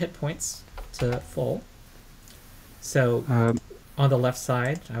current hit points to full. So on the left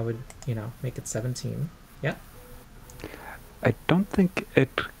side, I would, make it 17. Yeah. I don't think it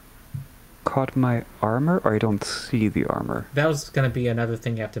caught my armor, or I don't see the armor. That was going to be another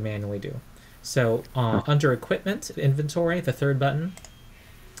thing you have to manually do. So under Equipment, Inventory, the 3rd button,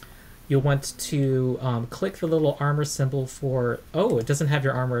 you'll want to click the little armor symbol for... Oh, it doesn't have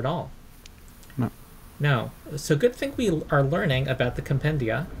your armor at all. No. So good thing we are learning about the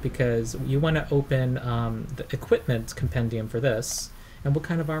compendia, because you want to open the equipment compendium for this. And what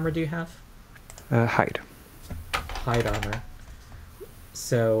kind of armor do you have? Hide. Hide armor.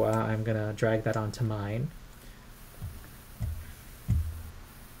 So I'm going to drag that onto mine.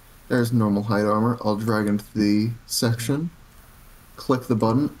 There's normal hide armor. I'll drag into the section, click the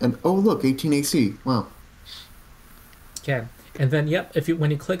button, and oh look, 18 AC. Wow. Okay. And then, yep, when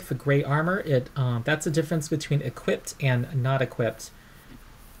you click the gray armor, that's the difference between equipped and not equipped.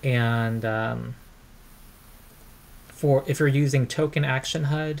 And if you're using token action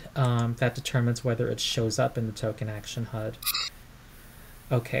HUD, that determines whether it shows up in the token action HUD.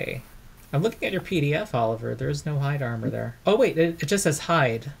 Okay. I'm looking at your PDF, Oliver. There's no hide armor there. Oh, wait, it just says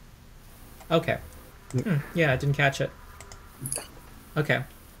hide. Okay. Yeah, I didn't catch it. Okay.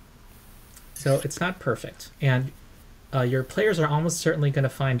 So it's not perfect. And your players are almost certainly going to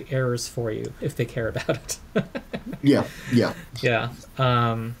find errors for you if they care about it. Yeah. Yeah.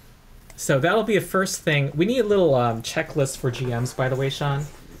 So that'll be a first thing. We need a little checklist for GMs, by the way, Sean,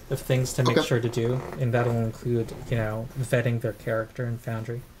 of things to make sure to do, and that'll include, vetting their character in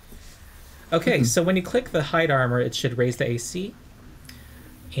Foundry. Okay, so when you click the hide armor, it should raise the AC.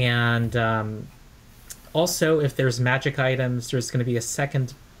 And also, if there's magic items, there's going to be a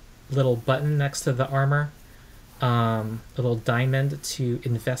second little button next to the armor. A little diamond to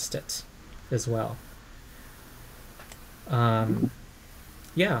invest it as well.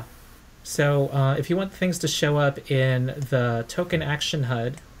 Yeah. So if you want things to show up in the token action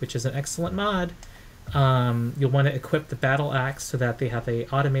HUD, which is an excellent mod, you'll want to equip the battle axe so that they have a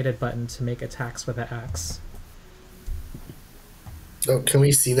automated button to make attacks with the axe. Oh, can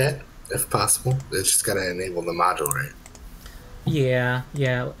we see that if possible? It's just got to enable the module, right? Yeah,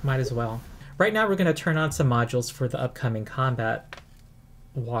 might as well. Right now we're going to turn on some modules for the upcoming combat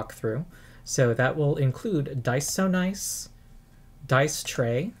walkthrough. So that will include Dice So Nice, Dice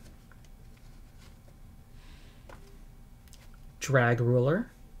Tray, Drag Ruler.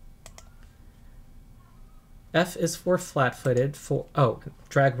 F is for flat-footed.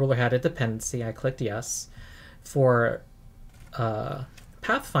 Drag Ruler had a dependency. I clicked yes. For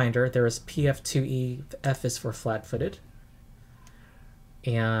Pathfinder, there is PF2e. F is for flat-footed.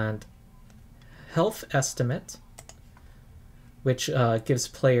 And Health Estimate, which gives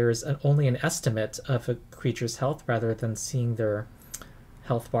players only an estimate of a creature's health rather than seeing their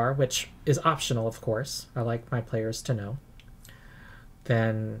health bar, which is optional, of course. I like my players to know.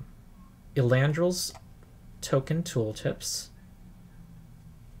 Then Elandril's Token Tooltips.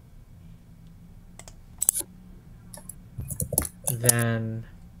 Then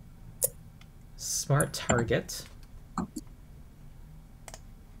Smart Target.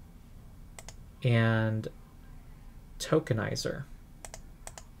 And Tokenizer.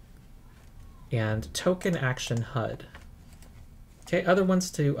 And Token Action HUD. Okay, other ones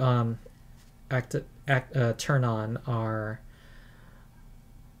to turn on are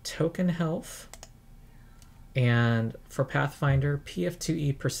Token Health, and for Pathfinder,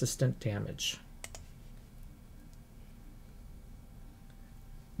 PF2e Persistent Damage.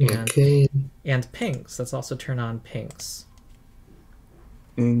 And pings. Let's also turn on pings.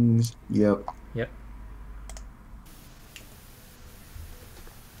 Ings. Yep. Yep.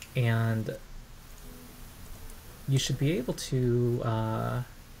 And you should be able to.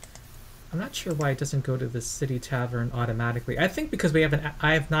 I'm not sure why it doesn't go to the city tavern automatically. I think because we haven't.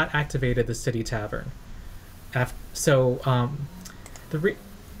 I have not activated the city tavern. So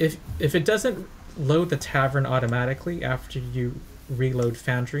if it doesn't load the tavern automatically after you reload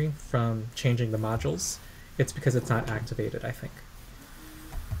Foundry from changing the modules, it's because it's not activated, I think.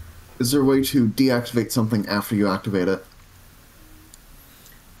 Is there a way to deactivate something after you activate it?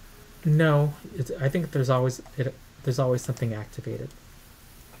 No, I think there's always something activated.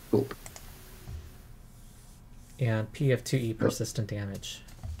 Cool. And PF2e persistent damage.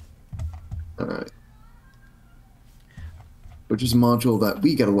 Alright. Which is a module that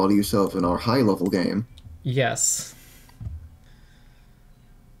we get a lot of use of in our high-level game. Yes.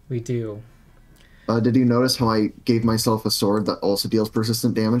 We do. Did you notice how I gave myself a sword that also deals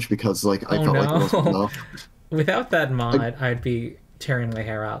persistent damage? Because, like, I felt like it wasn't enough. Without that mod, I'd be tearing my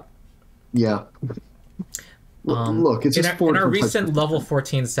hair out. Yeah. Look, it's just in our recent level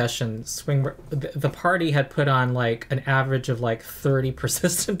 14 session, the party had put on like an average of like 30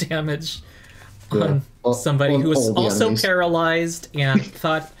 persistent damage on somebody who was also enemies. Paralyzed and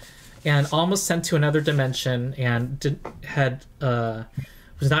and almost sent to another dimension and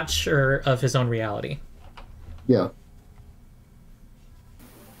was not sure of his own reality. Yeah.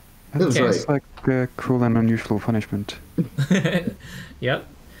 That's right. Like a cruel and unusual punishment. Yep.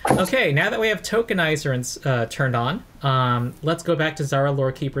 Okay, now that we have Tokenizer turned on, let's go back to Zara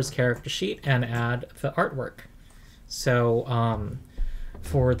Lorekeeper's character sheet and add the artwork. So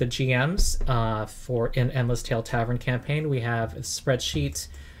for the GMs, for in Endless Tale Tavern campaign, we have a spreadsheet,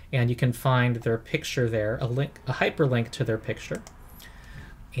 and you can find their picture there, a hyperlink to their picture.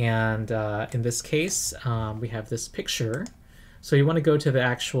 And in this case, we have this picture. So you want to go to the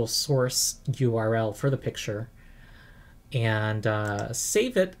actual source URL for the picture and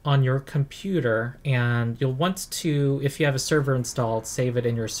save it on your computer. And you'll want to, if you have a server installed, save it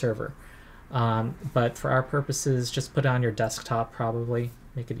in your server. But for our purposes, just put it on your desktop probably.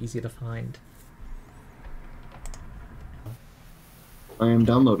 Make it easy to find. I am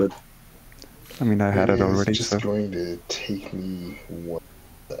downloaded. I mean, I had it already. It's just going to take me 1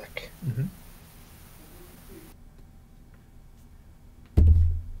 sec. Mm-hmm.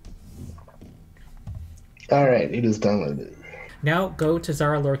 All right, it is downloaded. Now go to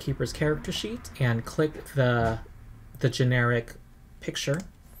Zara Lorekeeper's character sheet and click the generic picture,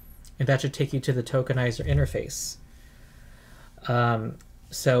 and that should take you to the Tokenizer interface.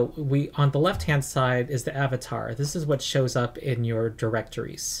 So on the left-hand side is the avatar. This is what shows up in your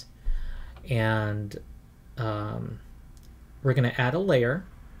directories. And we're going to add a layer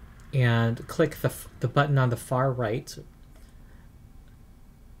and click the button on the far right.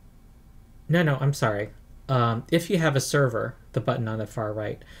 No, I'm sorry. If you have a server, the button on the far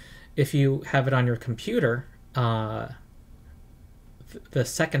right. If you have it on your computer, the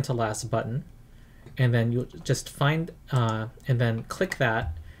second to last button, and then you'll just find, and then click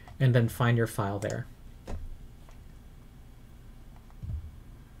that, and then find your file there.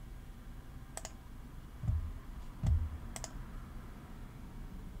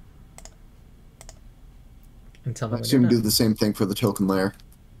 I assume do the same thing for the token layer.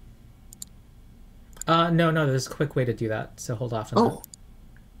 No, there's a quick way to do that, so hold off on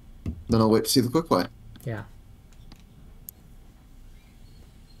that. Then I'll wait to see the quick way. Yeah.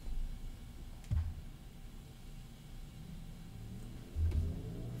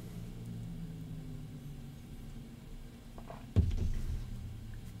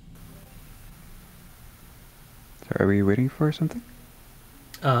 So are we waiting for something?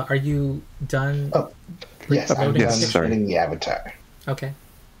 Are you done? Oh, yes, I'm done setting the avatar. Okay.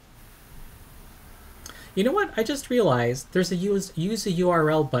 You know what? I just realized there's a use a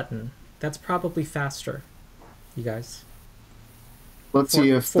URL button. That's probably faster, you guys. Let's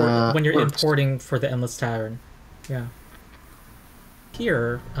see if that when you're works. importing for the Endless Tavern. Yeah.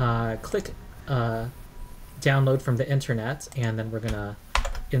 Here, click download from the internet, and then we're gonna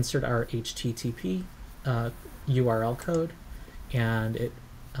insert our HTTP URL code, and it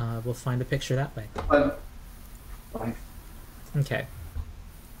will find a picture that way. Okay.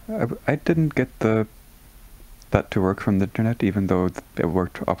 I didn't get that to work from the internet, even though it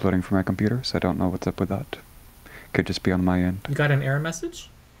worked uploading from my computer, so I don't know what's up with that. Could just be on my end. You got an error message?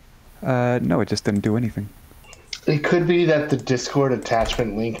 No, it just didn't do anything. It could be that the Discord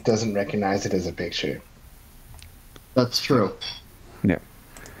attachment link doesn't recognize it as a picture. That's true. Yeah.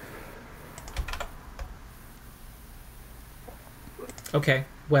 Okay,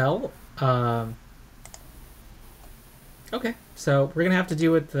 well, Okay, so we're gonna have to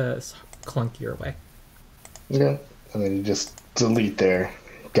do it the clunkier way. Yeah. And then you just delete their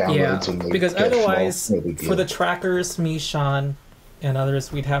Yeah, downloads when they because get otherwise, full. No big for the deal. trackers, me, Sean, and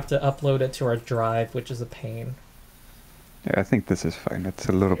others, we'd have to upload it to our drive, which is a pain. Yeah, I think this is fine. It's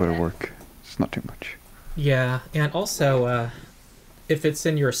a little bit of work. It's not too much. Yeah, and also, if it's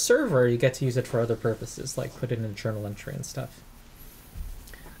in your server, you get to use it for other purposes, like put it in a journal entry and stuff.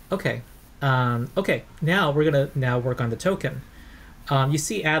 Okay. Okay, now we're gonna work on the token. You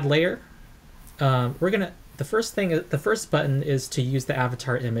see add layer. The first button is to use the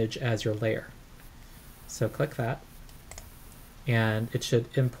avatar image as your layer. So click that, and it should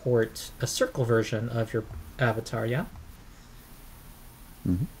import a circle version of your avatar. Yeah.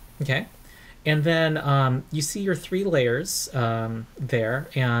 Mm-hmm. Okay, and then you see your 3 layers there,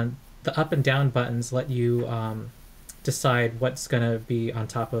 and the up and down buttons let you decide what's going to be on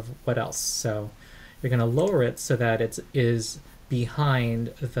top of what else. So you're going to lower it so that it is behind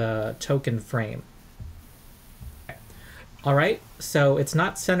the token frame. All right, so it's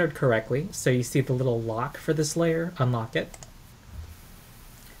not centered correctly. So you see the little lock for this layer, unlock it.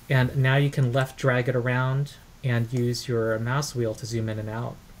 And now you can left drag it around and use your mouse wheel to zoom in and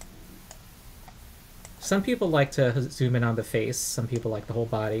out. Some people like to zoom in on the face, some people like the whole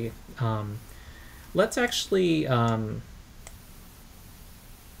body. Let's actually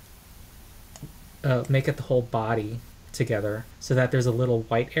make it the whole body together so that there's a little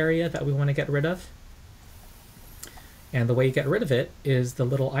white area that we want to get rid of. And the way you get rid of it is the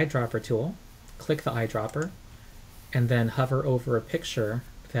little eyedropper tool. Click the eyedropper, and then hover over a picture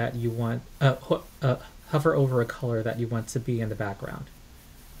that you want, hover over a color that you want to be in the background.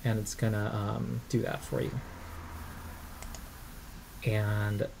 And it's gonna do that for you.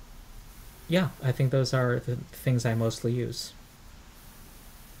 And yeah, I think those are the things I mostly use.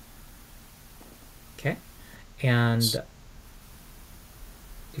 Okay, and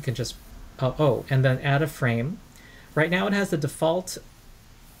you can just, and then add a frame. Right now it has the default,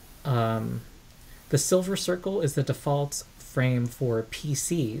 the silver circle is the default frame for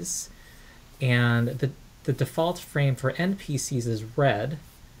PCs, and the default frame for NPCs is red.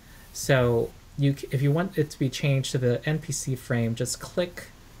 So if you want it to be changed to the NPC frame, just click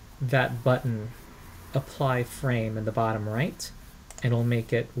that button, apply frame in the bottom right, and it'll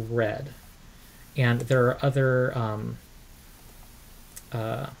make it red. And there are other,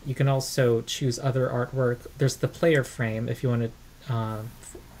 you can also choose other artwork. There's the player frame if you want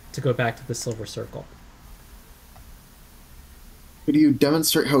to go back to the silver circle. Could you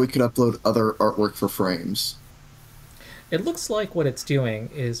demonstrate how we could upload other artwork for frames? It looks like what it's doing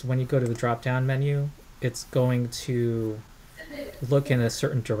is when you go to the drop-down menu, it's going to look in a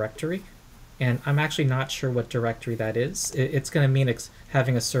certain directory. And I'm actually not sure what directory that is. It's going to mean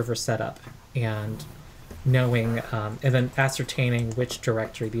having a server set up and knowing, and then ascertaining which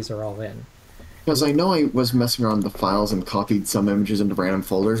directory these are all in. Because I know I was messing around with the files and copied some images into random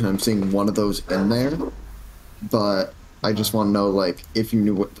folders, and I'm seeing one of those in there. But I just want to know, like, if you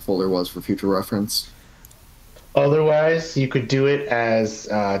knew what the folder was for future reference. Otherwise, you could do it as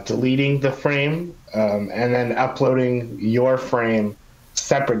deleting the frame and then uploading your frame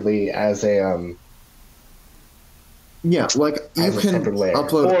separately as a yeah, like you can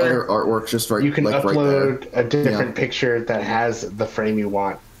upload other artwork just right. You can upload right there. A different picture that has the frame you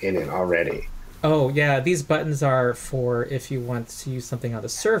want in it already. Oh yeah, these buttons are for if you want to use something on the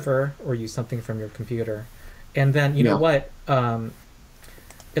server or use something from your computer. And then you know what?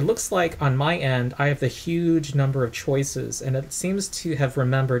 It looks like on my end, I have the huge number of choices, and it seems to have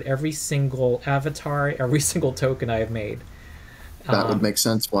remembered every single avatar, every single token I have made. That would make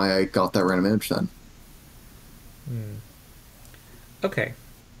sense why I got that random image then. Okay.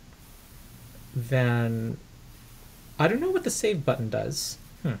 Then I don't know what the save button does.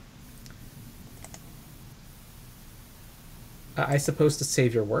 I suppose to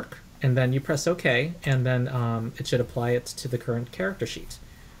save your work, and then you press OK, and then it should apply it to the current character sheet.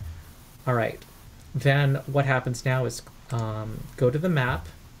 All right. Then what happens now is go to the map,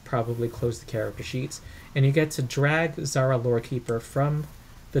 probably close the character sheets, and you get to drag Zara Lorekeeper from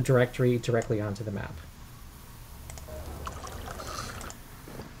the directory directly onto the map.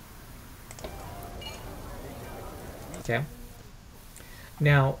 Okay.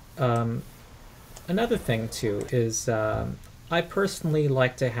 Now, another thing too is I personally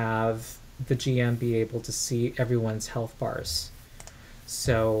like to have the GM be able to see everyone's health bars.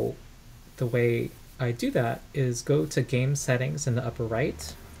 So the way I do that is go to game settings in the upper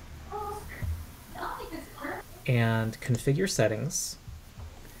right and configure settings,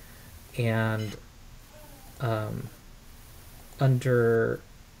 and under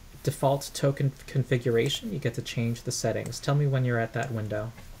default token configuration, you get to change the settings. Tell me when you're at that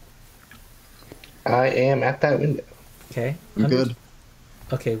window. I am at that window. Okay. I'm good.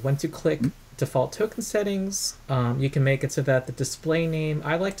 Okay, once you click default token settings, you can make it so that the display name,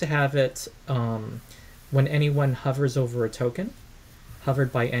 I like to have it when anyone hovers over a token,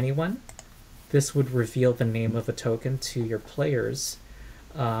 hovered by anyone, this would reveal the name of a token to your players.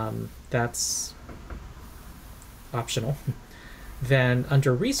 That's optional. Then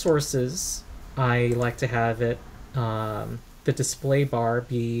under resources, I like to have it, the display bar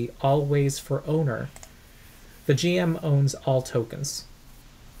be always for owner. The GM owns all tokens.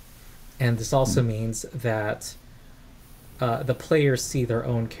 And this also means that the players see their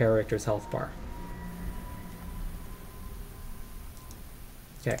own character's health bar.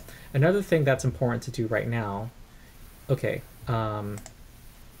 Okay, another thing that's important to do right now, okay,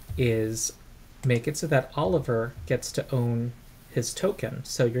 is make it so that Oliver gets to own his token.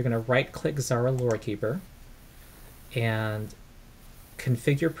 So you're going to right-click Zara Lorekeeper and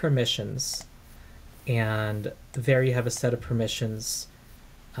configure permissions, and there you have a set of permissions.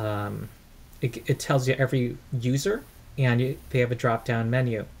 It tells you every user, and they have a drop-down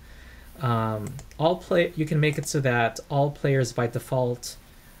menu. You can make it so that all players by default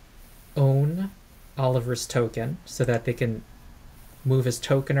own Oliver's token, so that they can move his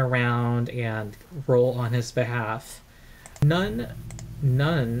token around and roll on his behalf. None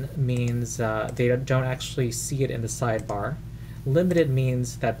means they don't actually see it in the sidebar. Limited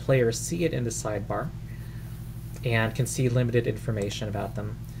means that players see it in the sidebar and can see limited information about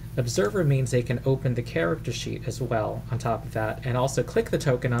them. Observer means they can open the character sheet as well on top of that, and also click the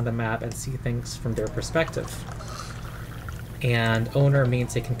token on the map and see things from their perspective. And owner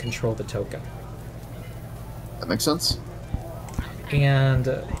means they can control the token. That makes sense.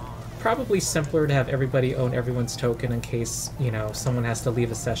 And probably simpler to have everybody own everyone's token in case, you know, someone has to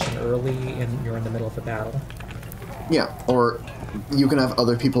leave a session early and you're in the middle of a battle. Yeah, or you can have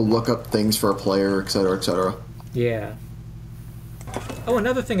other people look up things for a player, etc., etc. Yeah. Oh,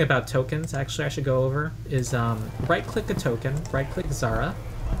 another thing about tokens, actually I should go over, is right-click a token, right-click Zara,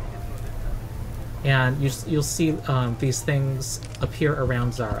 and you'll see these things appear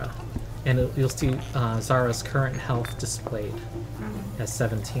around Zara. And you'll see Zara's current health displayed as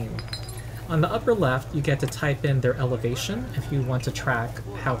 17. On the upper left, you get to type in their elevation if you want to track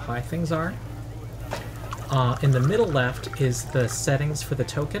how high things are. In the middle left is the settings for the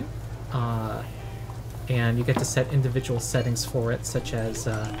token, and you get to set individual settings for it, such as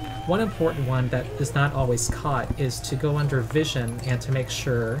one important one that is not always caught is to go under vision and to make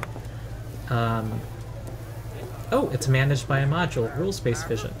sure oh, it's managed by a module, rules-based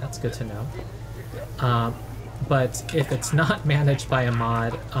vision. That's good to know. But if it's not managed by a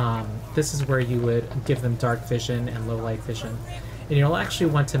mod, this is where you would give them dark vision and low light vision. And you'll actually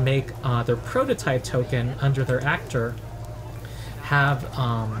want to make their prototype token under their actor have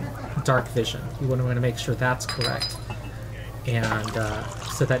dark vision. You want to make sure that's correct. And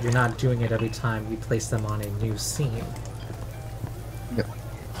so that you're not doing it every time you place them on a new scene. Yep.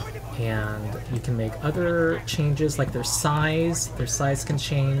 And you can make other changes like their size. Their size can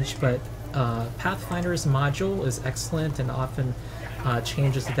change, but Pathfinder's module is excellent and often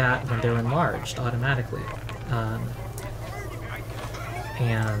changes that when they're enlarged automatically.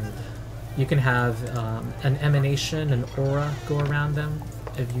 And you can have an emanation, an aura go around them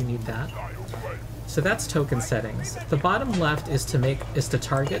if you need that. So that's token settings. The bottom left is to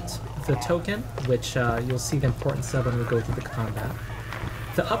target the token, which you'll see the importance of when we go through the combat.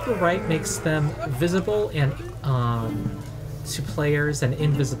 The upper right makes them visible and to players and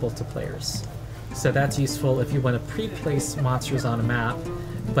invisible to players. So that's useful if you want to pre-place monsters on a map,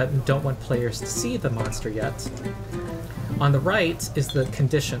 but don't want players to see the monster yet. On the right is the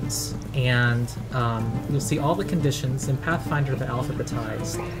conditions, and you'll see all the conditions in Pathfinder they're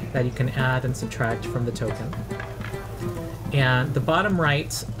alphabetized that you can add and subtract from the token. And the bottom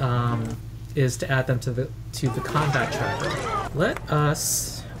right is to add them to the combat tracker. Let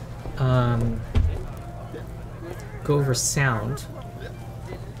us go over sound.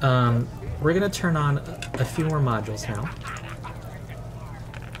 We're going to turn on a few more modules now.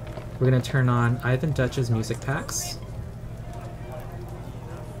 We're going to turn on Ivan Dutch's music packs,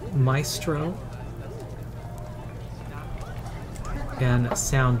 Maestro, and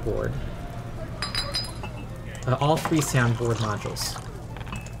soundboard. All three soundboard modules.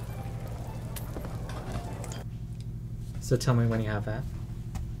 So tell me when you have that.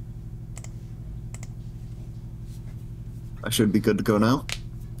 I should be good to go now.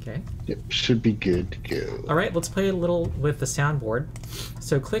 Okay. Yep, should be good to go. All right, let's play a little with the soundboard.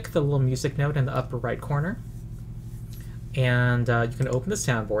 So click the little music note in the upper right corner. and you can open the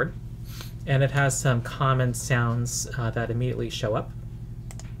soundboard, and it has some common sounds that immediately show up.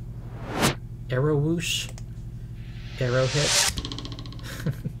 Arrow whoosh, arrow hit,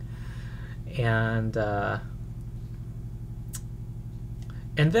 and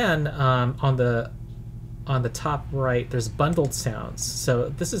then on the top right, there's bundled sounds. So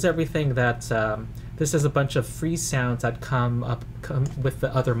this is everything that this is a bunch of free sounds that come with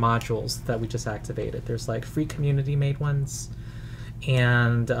the other modules that we just activated. There's like free community made ones,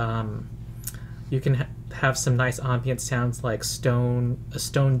 and you can have some nice ambient sounds like a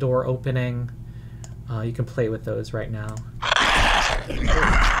stone door opening. You can play with those right now.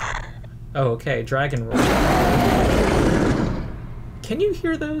 Oh, okay, dragon roll. Can you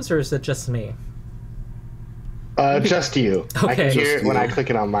hear those, or is it just me? Just you. Okay. I can hear Just it when you. I click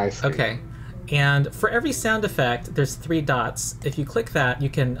it on my screen. Okay. And for every sound effect, there's 3 dots. If you click that, you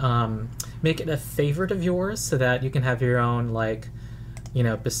can make it a favorite of yours, so that you can have your own, like, you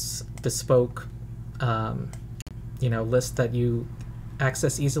know, bespoke, you know, list that you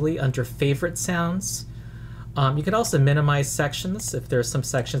access easily under favorite sounds. You can also minimize sections if there's some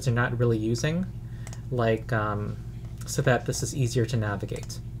sections you're not really using, like, so that this is easier to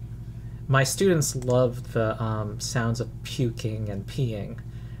navigate. My students love the sounds of puking and peeing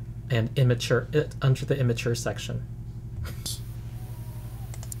and immature under the immature section.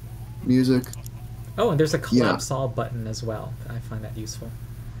 Music. Oh, and there's a collapse all button as well. I find that useful.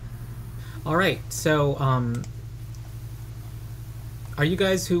 All right, so are you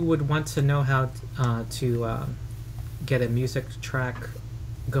guys who would want to know how to get a music track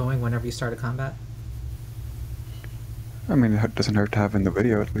going whenever you start a combat? I mean, it doesn't hurt to have in the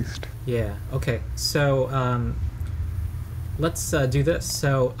video at least. Yeah, okay. So let's do this.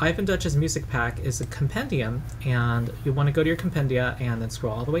 So Ivan Dutch's music pack is a compendium, and you want to go to your compendia and then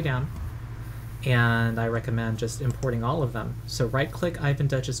scroll all the way down. And I recommend just importing all of them. So right-click Ivan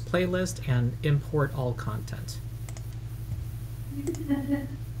Dutch's playlist and import all content.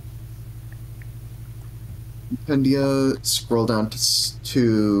 Compendia, scroll down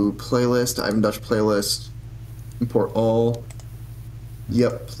to playlist, Ivan Dutch playlist, import all.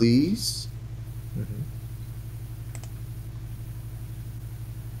 Yep, please. Mm-hmm.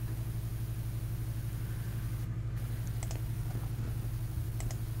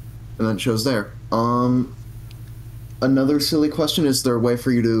 And then it shows there. Another silly question, is there a way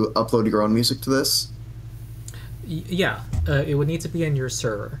for you to upload your own music to this? Yeah, it would need to be in your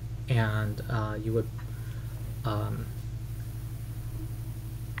server, and you would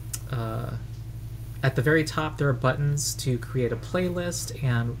at the very top there are buttons to create a playlist,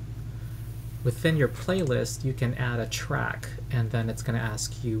 and within your playlist you can add a track, and then it's going to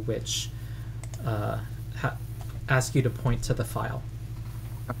ask you which ask you to point to the file.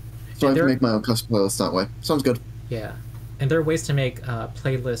 So And I can there- make my own custom playlist that way. Sounds good. Yeah, and there are ways to make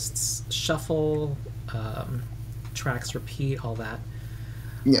playlists shuffle, tracks repeat, all that.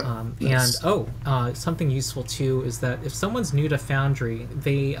 Yeah. And something useful too is that if someone's new to Foundry,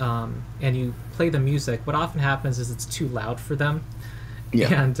 they and you play the music, what often happens is it's too loud for them,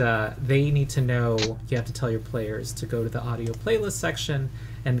 Yeah. and they need to know. You have to tell your players to go to the audio playlist section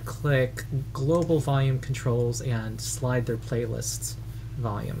and click global volume controls and slide their playlist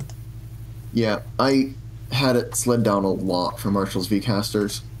volume. Yeah, I had it slid down a lot for Marshall's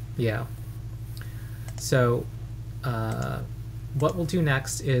VCasters. Yeah. So, what we'll do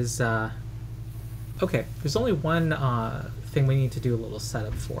next is, okay, there's only one thing we need to do a little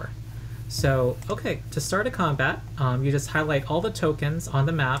setup for. So, okay, to start a combat, you just highlight all the tokens on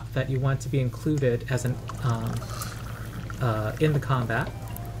the map that you want to be included as an in the combat.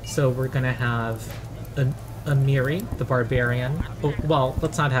 So we're going to have a Miri, the barbarian. Oh, well,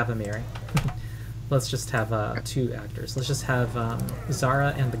 let's not have a Miri. Let's just have 2 actors. Let's just have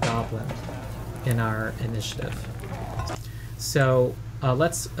Zara and the Goblin in our initiative. So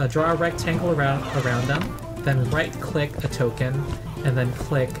let's draw a rectangle around them, then right-click a token, and then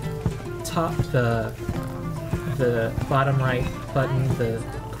click the bottom right button, the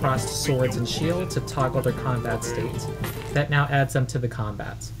crossed swords and shield, to toggle their combat state. That now adds them to the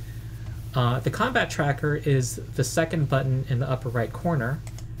combat. The combat tracker is the second button in the upper right corner,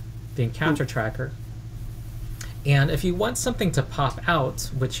 the encounter tracker. And if you want something to pop out,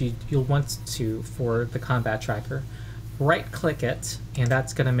 which you'll want to for the combat tracker, right-click it, and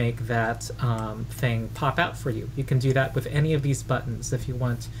that's going to make that thing pop out for you. You can do that with any of these buttons if you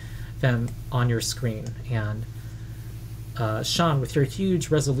want them on your screen. And Sean, with your huge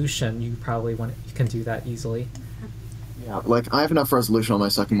resolution, you can do that easily. Yeah, like, I have enough resolution on my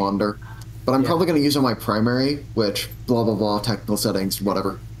second monitor, but I'm probably going to use on my primary, which, blah, blah, blah, technical settings,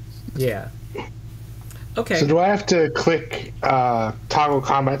 whatever. Yeah. Okay. So do I have to click toggle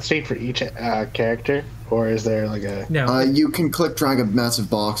combat state for each character, or is there like a... No. You can click drag a massive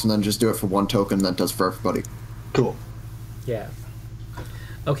box and then just do it for one token. That does for everybody. Cool. Yeah.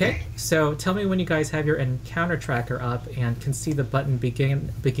 Okay, so tell me when you guys have your encounter tracker up and can see the button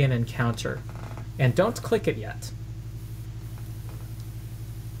begin encounter. And don't click it yet.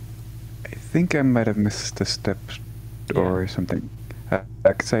 I think I might have missed a step or something.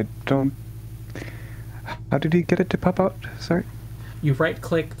 Because I don't... How did he get it to pop out? Sorry? You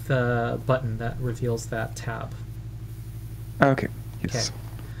right-click the button that reveals that tab. Okay, yes.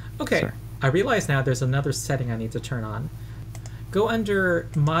 Okay, Sorry. I realize now there's another setting I need to turn on. Go under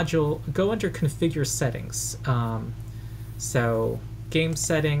configure settings. So game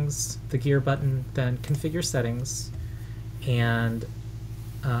settings, the gear button, then configure settings, and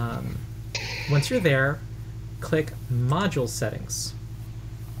once you're there, click module settings.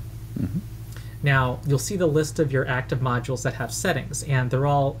 Mm-hmm. Now you'll see the list of your active modules that have settings, and they're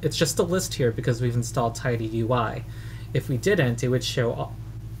all, it's just a list here because we've installed Tidy UI. If we didn't, it would show all,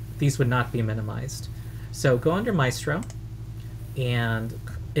 these would not be minimized. So go under Maestro and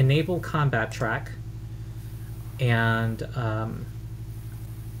enable combat track, and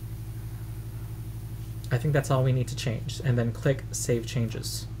I think that's all we need to change, and then click save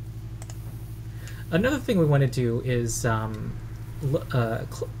changes. Another thing we want to do is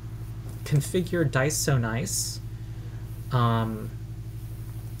configure Dice So Nice.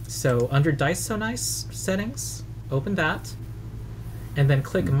 So under Dice So Nice settings, open that, and then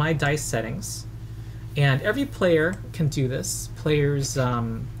click My Dice Settings. And every player can do this. Players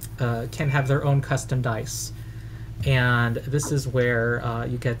can have their own custom dice. And this is where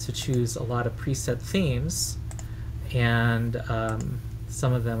you get to choose a lot of preset themes. And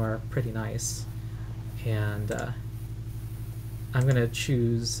some of them are pretty nice. And I'm going to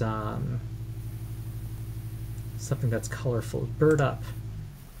choose something that's colorful. Bird Up.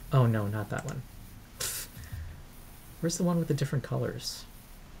 Oh no, not that one. Where's the one with the different colors?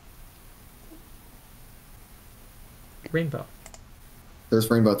 Rainbow. There's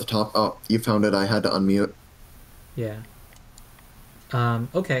rainbow at the top. Oh, you found it. I had to unmute. Yeah.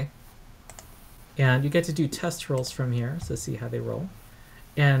 Okay. And you get to do test rolls from here to see how they roll.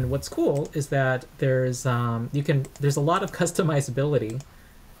 And what's cool is that there's there's a lot of customizability.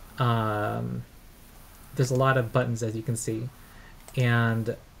 There's a lot of buttons, as you can see,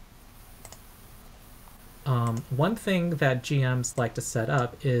 and one thing that GMs like to set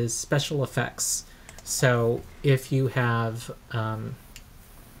up is special effects. So if you have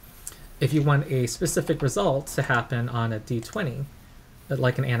if you want a specific result to happen on a D20,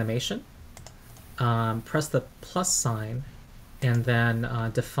 like an animation, press the plus sign and then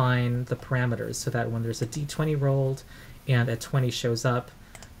define the parameters so that when there's a D20 rolled and a 20 shows up,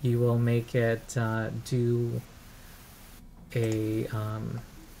 you will make it do a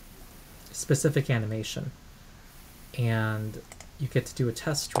specific animation. And you get to do a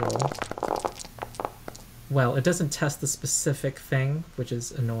test roll. Well, it doesn't test the specific thing, which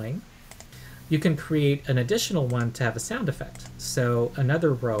is annoying. You can create an additional one to have a sound effect. So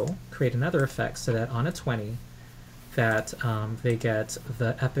another row, create another effect so that on a 20, that they get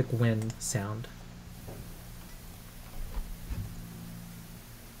the epic win sound.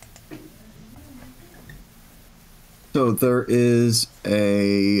 So there is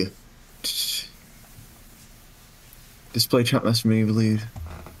a display chat master immediately.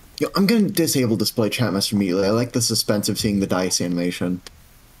 Yo, I'm going to disable display chat master immediately. I like the suspense of seeing the dice animation.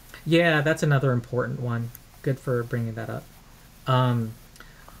 Yeah, that's another important one. Good for bringing that up.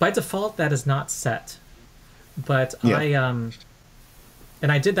 By default, that is not set. But yeah.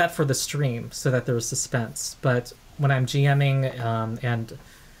 And I did that for the stream so that there was suspense. But when I'm GMing and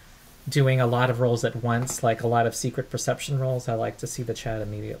doing a lot of rolls at once, like a lot of secret perception rolls, I like to see the chat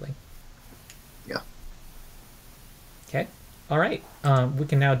immediately. Yeah. Okay. All right. We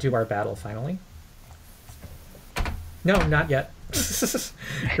can now do our battle finally. No, not yet.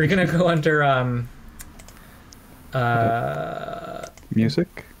 We're gonna go under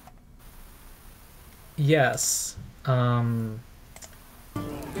music. Yes.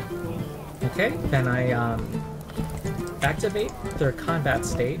 Okay, then I activate their combat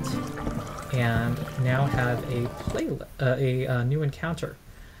state and now have a a new encounter.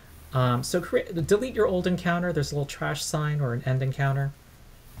 So delete your old encounter. There's a little trash sign or an end encounter,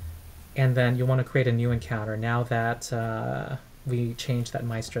 and then you want to create a new encounter now that we changed that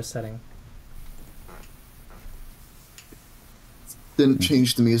Maestro setting. Didn't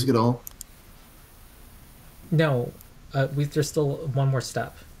change the music at all? No, there's still one more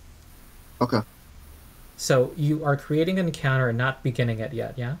step. Okay. So you are creating an encounter and not beginning it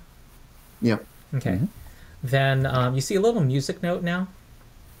yet, yeah? Yeah. Okay. Mm-hmm. Then you see a little music note now.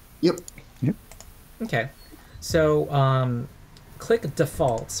 Yep. Yep. Okay, so click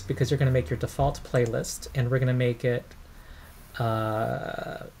defaults because you're going to make your default playlist, and we're going to make it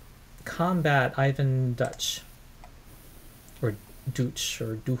Combat Ivan Dutch, or Dutch,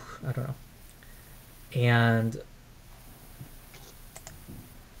 or Duch, I don't know. And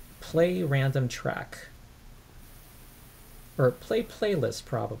play random track, or play playlist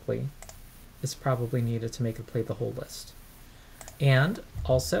probably is probably needed to make it play the whole list. And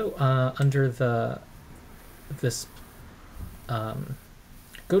also under this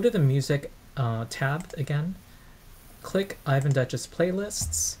go to the music tab again, click Ivan Dutch's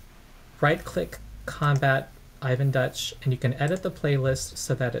playlists, right click Combat Ivan Dutch, and you can edit the playlist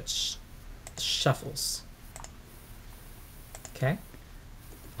so that it shuffles. Okay,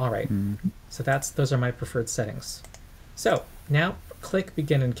 all right. So those are my preferred settings. So now click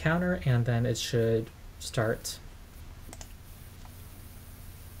begin encounter, and then it should start.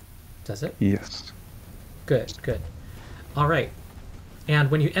 Does it? Yes. Good, good. All right.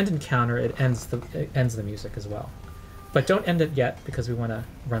 And when you end encounter, it ends the music as well. But don't end it yet because we want to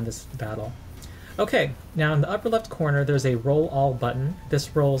run this battle. Okay, now in the upper left corner, there's a roll all button.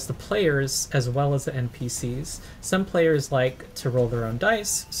 This rolls the players as well as the NPCs. Some players like to roll their own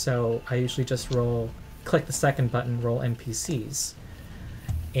dice, so I usually just click the second button, roll NPCs,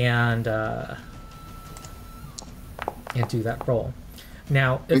 and do that roll.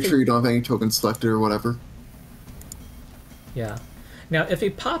 Now, make sure you don't have any tokens selected or whatever. Yeah. Now, if a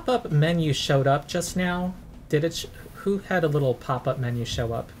pop-up menu showed up just now, who had a little pop-up menu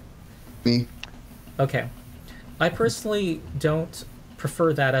show up? Me. Okay. I personally don't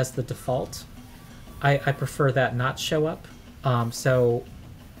prefer that as the default. I prefer that not show up. So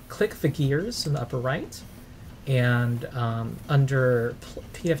click the gears in the upper right, and under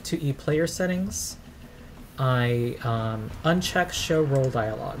PF2e player settings, I uncheck show roll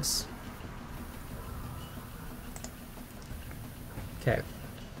dialogues. Okay,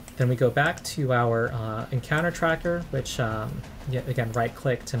 then we go back to our encounter tracker, which again, right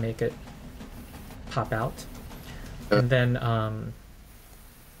click to make it pop out, and then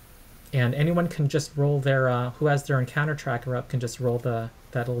and anyone can just roll their who has their encounter tracker up can just roll that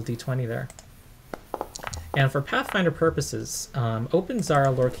little d20 there. And for Pathfinder purposes, open Zara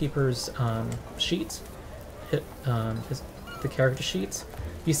Lorekeeper's sheet, hit the character sheet.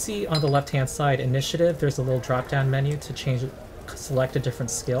 You see on the left-hand side initiative, there's a little drop-down menu to select a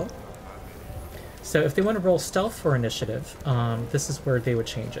different skill. So if they want to roll stealth for initiative, this is where they would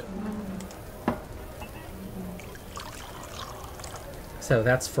change it. So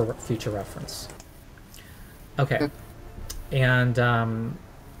that's for future reference. Okay. And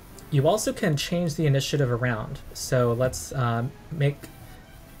you also can change the initiative around. So let's make,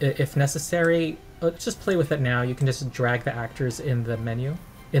 if necessary, let's just play with it now. You can just drag the actors in the menu,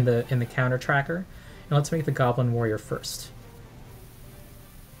 in the counter tracker. And let's make the Goblin Warrior first.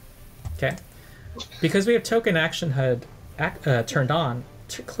 Okay. Because we have token action HUD turned on,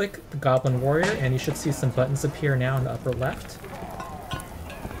 click the Goblin Warrior, and you should see some buttons appear now in the upper left.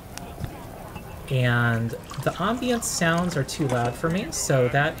 And the ambient sounds are too loud for me, so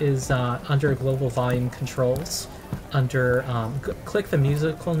that is under global volume controls. Under click the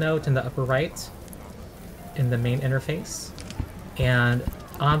musical note in the upper right in the main interface, and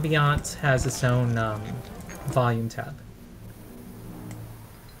ambient has its own volume tab.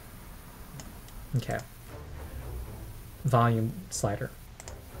 Okay. Volume slider.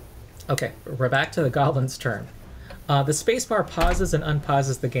 Okay, we're back to the Goblin's turn. The spacebar pauses and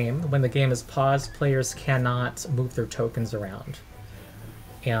unpauses the game. When the game is paused, players cannot move their tokens around.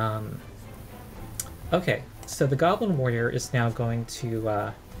 Okay, so the Goblin Warrior is now going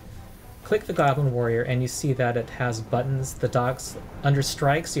to click the Goblin Warrior, and you see that it has buttons. The dogs, under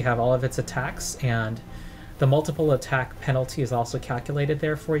strikes, you have all of its attacks, and the multiple attack penalty is also calculated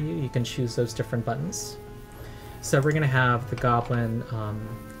there for you. You can choose those different buttons. So we're going to have the Goblin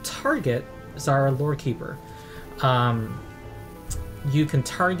target Zara Lorekeeper. You can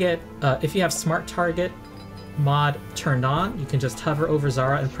target, if you have Smart Target mod turned on, you can just hover over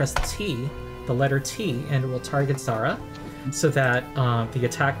Zara and press T, the letter T, and it will target Zara, so that the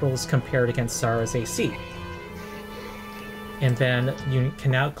attack roll is compared against Zara's AC. And then you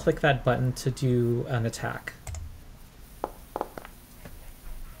can now click that button to do an attack.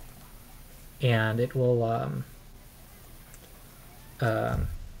 And it will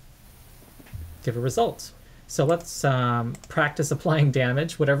give a result. So let's practice applying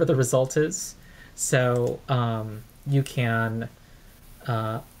damage, whatever the result is. So you can,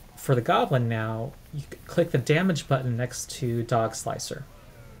 for the Goblin now, you click the damage button next to Dog Slicer.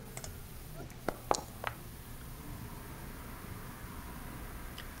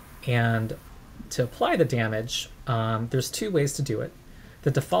 And to apply the damage, there's 2 ways to do it.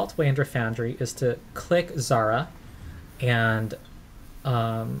 The default way under Foundry is to click Zara, and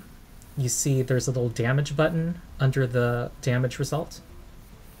you see there's a little damage button under the damage result.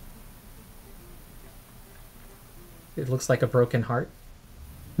 It looks like a broken heart.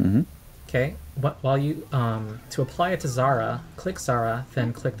 Mm-hmm. Okay, while you to apply it to Zara, click Zara,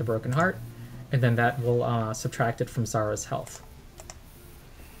 then click the broken heart, and then that will subtract it from Zara's health.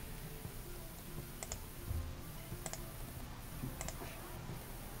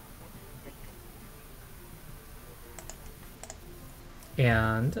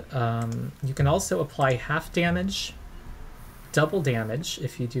 And you can also apply half damage, double damage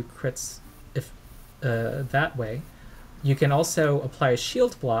if you do crits, if that way. You can also apply a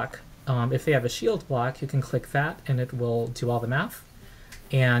shield block. If they have a shield block, you can click that and it will do all the math.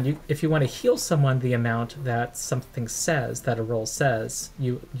 And if you want to heal someone the amount that something says, that a roll says,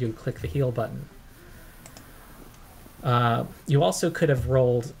 you click the heal button. You also could have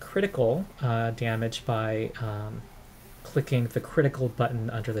rolled critical damage by clicking the critical button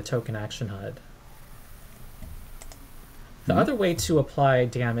under the token action HUD. The other way to apply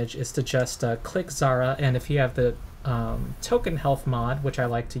damage is to just click Zara, and if you have the token health mod, which I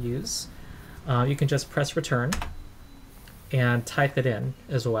like to use, you can just press return and type it in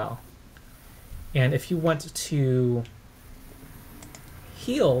as well. And if you want to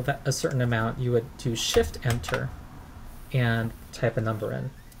heal a certain amount, you would do shift enter and type a number in.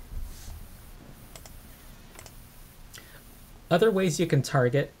 Other ways you can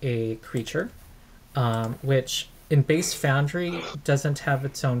target a creature, which in base Foundry doesn't have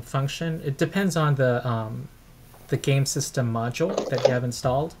its own function. It depends on the game system module that you have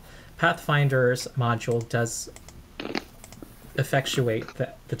installed. Pathfinder's module does effectuate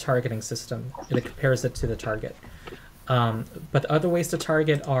the targeting system. It compares it to the target. But other ways to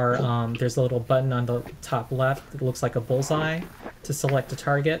target are, there's a little button on the top left that looks like a bullseye to select a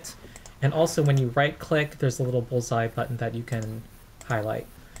target. And also when you right click, there's a little bullseye button that you can highlight.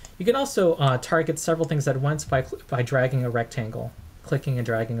 You can also target several things at once by dragging a rectangle, clicking and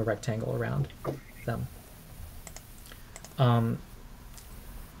dragging a rectangle around them.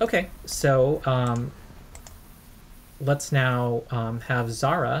 Okay, so let's now have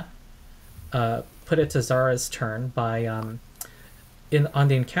Zara put it to Zara's turn by on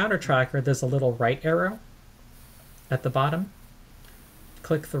the encounter tracker. There's a little right arrow at the bottom.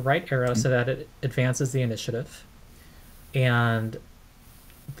 Click the right arrow so that it advances the initiative, and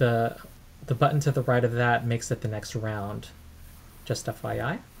the button to the right of that makes it the next round. Just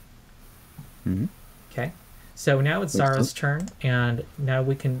FYI. Mm-hmm. Okay, so now it's Zara's turn, and now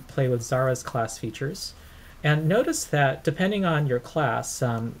we can play with Zara's class features. And notice that depending on your class,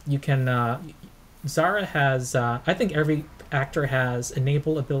 you can. Zara has. I think every actor has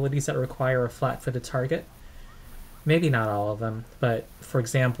enable abilities that require a flat-footed target. Maybe not all of them, but for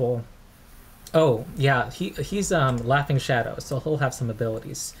example, oh yeah, he's Laughing Shadow, so he'll have some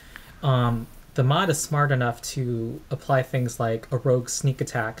abilities. The mod is smart enough to apply things like a rogue sneak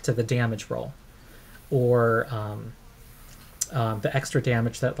attack to the damage roll, or the extra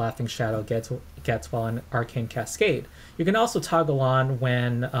damage that Laughing Shadow gets while in Arcane Cascade. You can also toggle on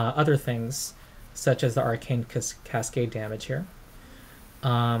when other things, such as the Arcane Cascade damage here.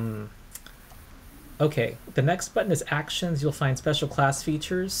 Okay, the next button is Actions. You'll find special class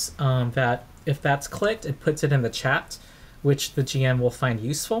features that, if that's clicked, it puts it in the chat, which the GM will find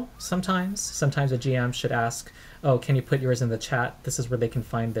useful sometimes. Sometimes a GM should ask, oh, can you put yours in the chat? This is where they can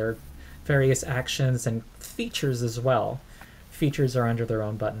find their various actions and features as well. Features are under their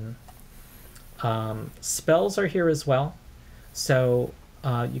own button. Spells are here as well. So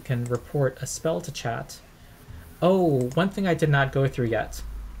you can report a spell to chat. Oh, one thing I did not go through yet.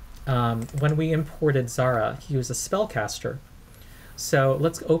 When we imported Zara, he was a spellcaster. So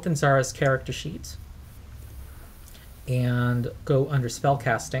let's open Zara's character sheet and go under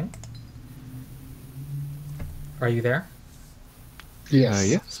spellcasting. Are you there? Yes.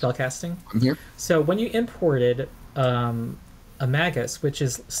 Yeah. Spellcasting? I'm here. So when you imported a magus, which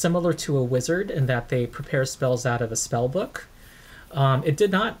is similar to a wizard in that they prepare spells out of a spell book, it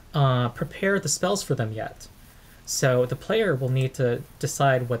did not prepare the spells for them yet. So the player will need to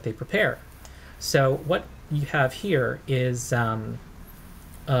decide what they prepare. So what you have here is a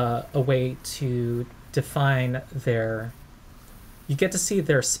way to define their... You get to see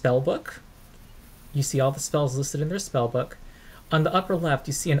their spell book. You see all the spells listed in their spell book. On the upper left,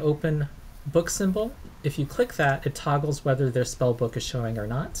 you see an open book symbol. If you click that, it toggles whether their spell book is showing or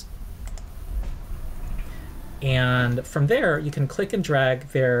not. And from there, you can click and drag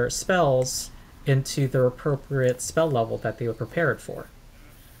their spells into their appropriate spell level that they were prepared for.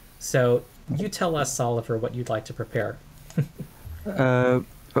 So you tell us, Oliver, what you'd like to prepare.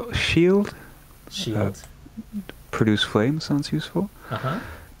 Shield. Shield. Produce flame sounds useful. Uh-huh.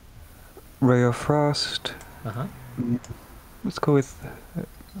 Ray of Frost. Uh-huh. Let's go with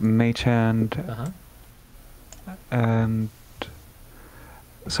Mage Hand. Uh-huh. And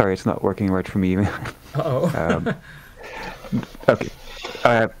sorry, it's not working right for me. Uh-oh. Okay.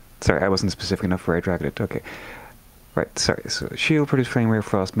 Sorry, I wasn't specific enough where I dragged it. Okay. Right, sorry. So Shield, Produce Flame, Ray of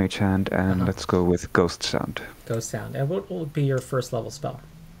Frost, Mage Hand, and let's go with Ghost Sound. Ghost Sound. And what will be your first level spell?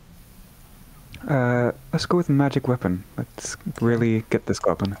 Let's go with Magic Weapon. Let's really get this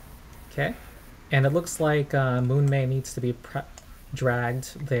goblin. Okay. And it looks like Moon May needs to be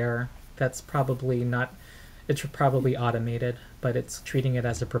dragged there. That's probably not... It's probably automated, but it's treating it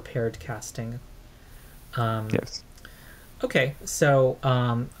as a prepared casting. Yes. Okay, so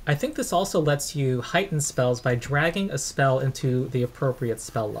I think this also lets you heighten spells by dragging a spell into the appropriate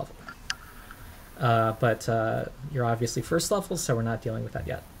spell level. But you're obviously first level, so we're not dealing with that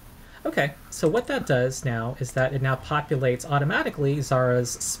yet. Okay, so what that does now is that it now populates automatically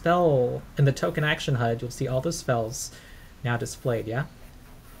Zara's spell in the token action HUD. You'll see all those spells now displayed, yeah?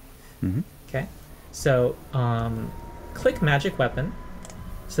 Mm-hmm. Okay, so click Magic Weapon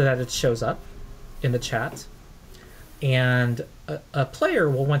so that it shows up in the chat. And a player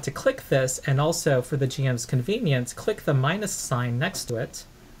will want to click this, and also for the GM's convenience, click the minus sign next to it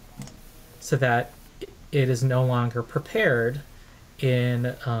so that it is no longer prepared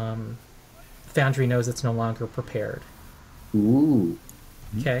in Foundry knows it's no longer prepared. Ooh.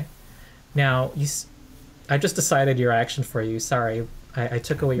 Okay. Now, I just decided your action for you. Sorry, I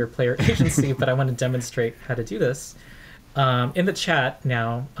took away your player agency, but I want to demonstrate how to do this. In the chat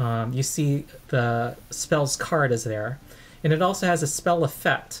now, you see the spells card is there, and it also has a spell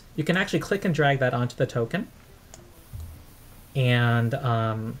effect. You can actually click and drag that onto the token, and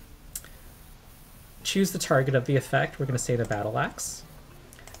choose the target of the effect. We're going to say the Battle Axe,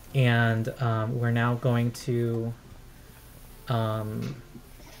 and we're now going to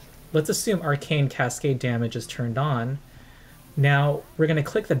let's assume Arcane Cascade damage is turned on. Now we're going to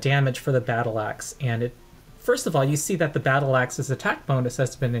click the damage for the Battle Axe, and it first of all, you see that the Battle Axe's attack bonus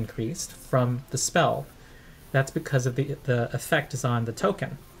has been increased from the spell. That's because of the effect is on the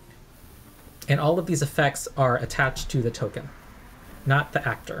token. And all of these effects are attached to the token. Not the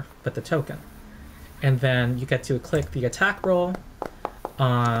actor, but the token. And then you get to click the attack roll.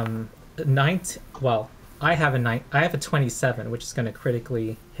 Well, I have a 27, which is going to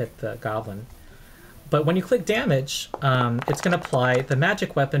critically hit the goblin. But when you click damage, it's going to apply the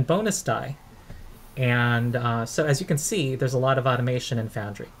Magic Weapon bonus die. And so as you can see, there's a lot of automation in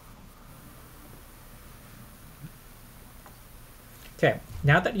Foundry. Okay,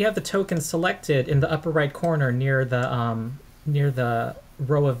 now that you have the token selected in the upper right corner near the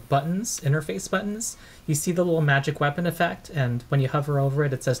row of buttons, interface buttons, you see the little Magic Weapon effect, and when you hover over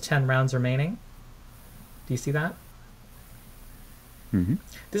it, it says 10 rounds remaining. Do you see that? Mm-hmm.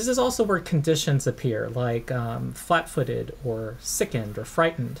 This is also where conditions appear, like flat-footed or sickened or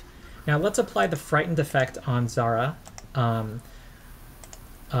frightened. Now let's apply the frightened effect on Zara,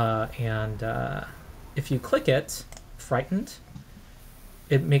 if you click it, frightened,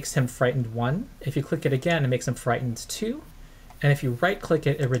 it makes him frightened 1. If you click it again, it makes him frightened 2. And if you right-click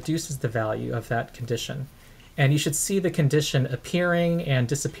it, it reduces the value of that condition. And you should see the condition appearing and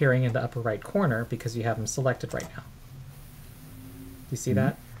disappearing in the upper right corner because you have them selected right now. Do you see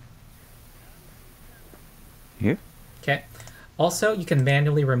that? Yeah. Okay. Also, you can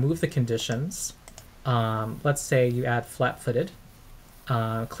manually remove the conditions. Let's say you add flat-footed.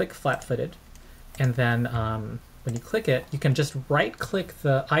 Click flat-footed. And then when you click it, you can just right-click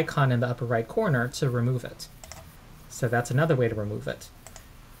the icon in the upper right corner to remove it. So that's another way to remove it.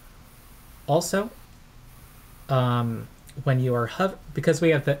 Also, when you are because we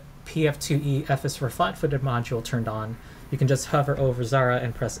have the PF2e FS for flat-footed module turned on, you can just hover over Zara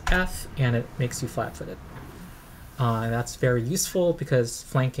and press F, and it makes you flat-footed. And that's very useful because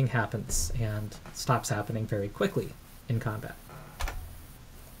flanking happens and stops happening very quickly in combat.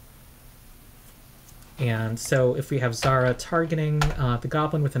 And so if we have Zara targeting the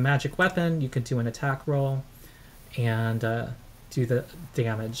goblin with a magic weapon, you can do an attack roll and do the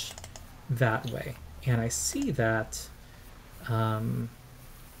damage that way. And I see that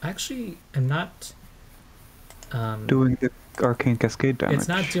actually I'm not doing the arcane cascade damage. It's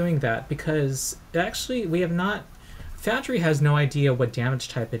not doing that because actually we have not. Foundry has no idea what damage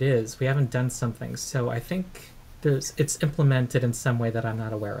type it is. We haven't done something, so I think it's implemented in some way that I'm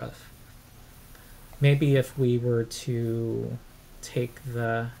not aware of. Maybe if we were to do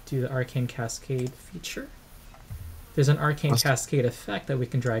the arcane cascade feature. There's an Arcane Cascade effect that we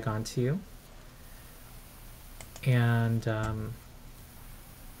can drag onto you. And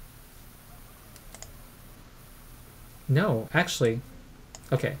no, actually,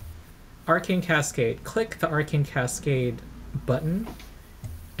 okay. Arcane Cascade. Click the Arcane Cascade button,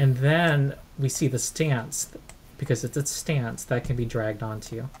 and then we see the stance, because it's a stance that can be dragged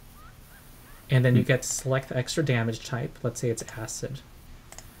onto you. And then you get to select the extra damage type. Let's say it's acid.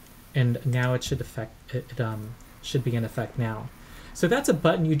 And now it should should be in effect now. So that's a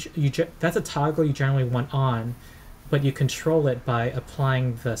button that's a toggle you generally want on, but you control it by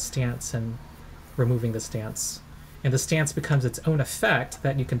applying the stance and removing the stance. And the stance becomes its own effect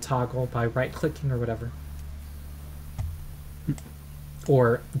that you can toggle by right-clicking or whatever.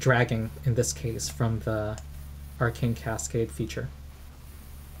 Or dragging, in this case, from the Arcane Cascade feature.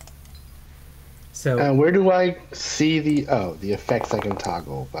 So where do I see the effects I can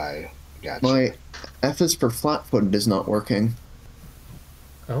toggle by? Gotcha. My F is for flat-footed is not working.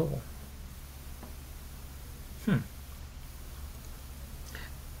 Oh.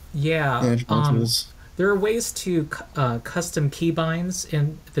 Yeah. There are ways to custom keybinds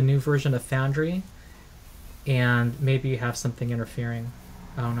in the new version of Foundry, and maybe you have something interfering.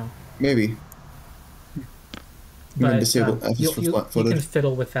 I don't know. Maybe. But disable F is for flat-footed. You can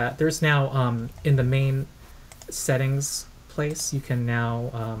fiddle with that. There's now in the main settings place, you can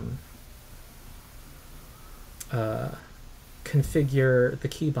now configure the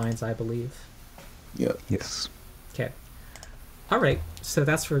keybinds, I believe. Yep. Yes. Okay. All right. So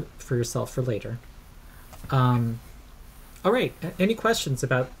that's for yourself for later. All right. Any questions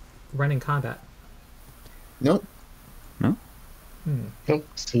about running combat? Nope. No? Nope.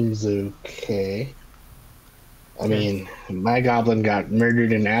 Seems okay. I mean, my goblin got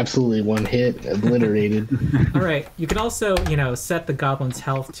murdered in absolutely one hit, obliterated. All right. You can also, set the goblin's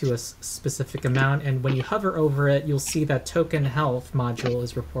health to a specific amount, and when you hover over it, you'll see that token health module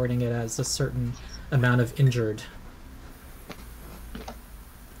is reporting it as a certain amount of injured.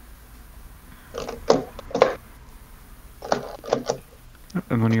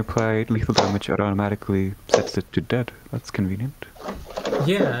 And when you apply lethal damage, it automatically sets it to dead. That's convenient.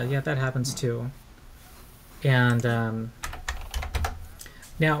 Yeah, that happens too. And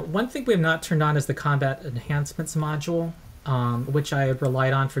now, one thing we have not turned on is the combat enhancements module, which I had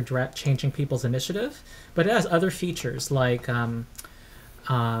relied on for changing people's initiative. But it has other features like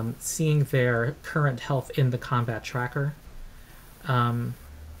seeing their current health in the combat tracker. I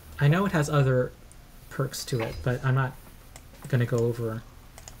know it has other perks to it, but I'm not going to go over.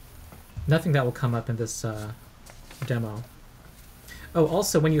 Nothing that will come up in this demo. Oh,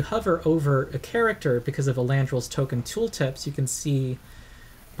 also, when you hover over a character, because of Elandril's token tooltips, you can see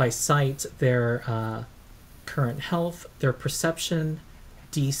by sight their current health, their perception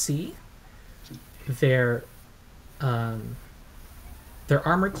DC, their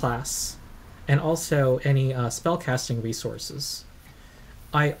armor class, and also any spellcasting resources.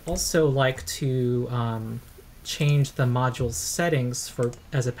 I also like to change the module's settings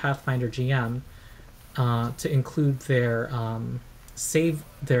as a Pathfinder GM to include their saving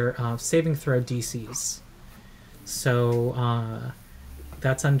throw DCs. So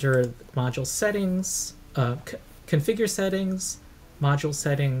that's under module settings, configure settings, module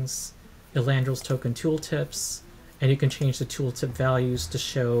settings, Elandril's token tooltips, and you can change the tooltip values to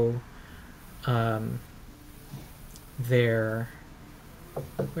show their,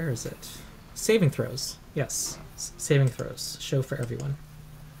 where is it? Saving throws. Yes, saving throws. Show for everyone.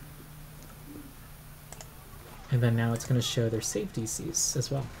 And then now it's going to show their save DCs as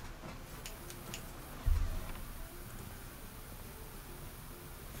well.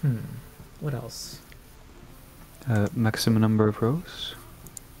 What else? Maximum number of rows?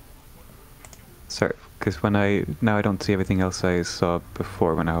 Sorry, because now I don't see everything else I saw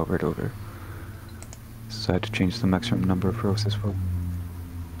before when I hovered over. So I had to change the maximum number of rows as well.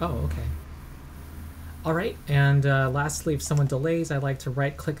 Oh, okay. All right, and lastly, if someone delays, I like to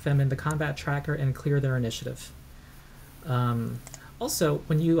right-click them in the combat tracker and clear their initiative. Also,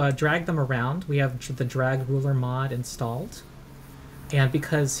 when you drag them around, we have the drag ruler mod installed, and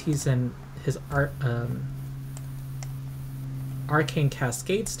because he's in his arcane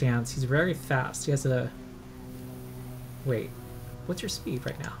cascade stance, he's very fast. He has a... Wait, what's your speed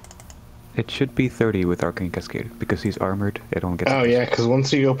right now? It should be 30 with Arcane Cascade, because he's armored, it only gets... Oh yeah, because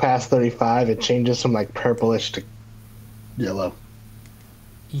once you go past 35, it changes from like purplish to yellow.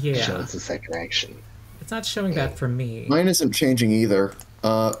 Yeah. So it's a second action. It's not showing that for me. Mine isn't changing either.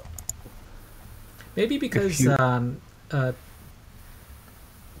 Maybe because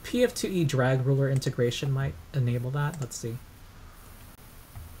PF2e drag ruler integration might enable that. Let's see.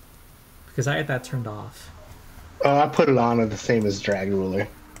 Because I had that turned off. I put it on the same as Drag Ruler.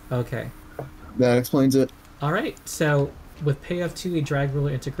 Okay. That explains it. All right. So with PF2e drag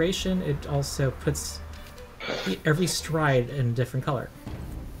ruler integration, it also puts every stride in a different color.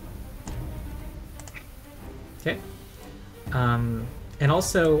 Okay. And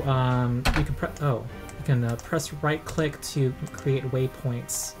also you can press right click to create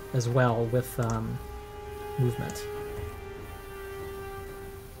waypoints as well with movement.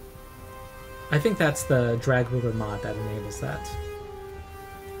 I think that's the drag ruler mod that enables that.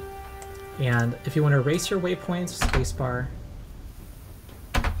 And if you want to erase your waypoints, spacebar,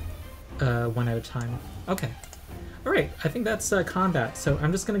 one at a time. Okay. All right. I think that's combat. So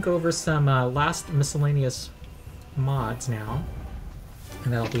I'm just going to go over some last miscellaneous mods now,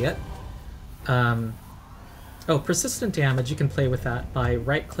 and that'll be it. Oh, persistent damage. You can play with that by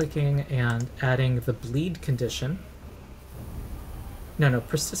right-clicking and adding the bleed condition. No,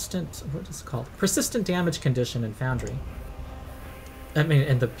 persistent. What is it called? Persistent damage condition in Foundry. I mean,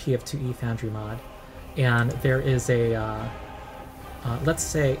 in the PF2e Foundry mod. And there is a, let's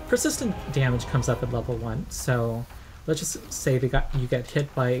say, persistent damage comes up at level 1. So let's just say you get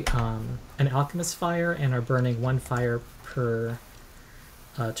hit by an alchemist fire and are burning 1 fire per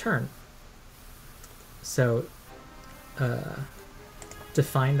turn. So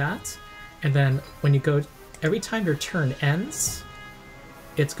define that. And then when you go, every time your turn ends,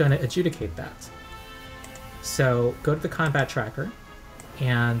 it's going to adjudicate that. So go to the combat tracker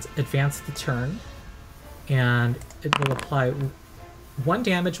and advance the turn, and it will apply 1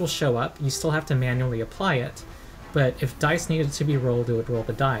 damage will show up. You still have to manually apply it, but if dice needed to be rolled, it would roll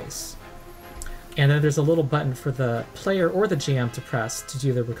the dice. And then there's a little button for the player or the GM to press to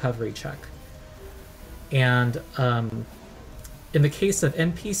do the recovery check. And in the case of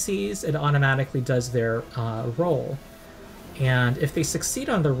NPCs, it automatically does their roll. And if they succeed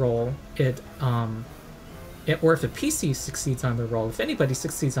on the roll, or if a PC succeeds on the roll, if anybody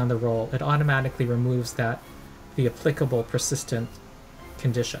succeeds on the roll, it automatically removes the applicable persistent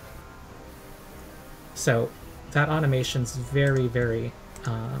condition. So that automation's very, very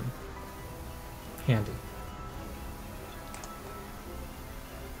handy.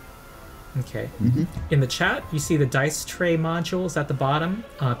 Okay. Mm-hmm. In the chat, you see the dice tray modules at the bottom.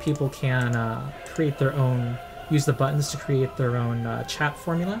 People can create their own, use the buttons to create their own chat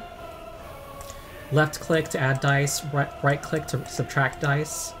formula. Left click to add dice, right click to subtract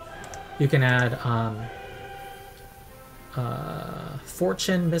dice. You can add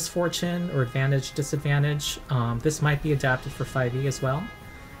fortune, misfortune, or advantage, disadvantage. This might be adapted for 5e as well.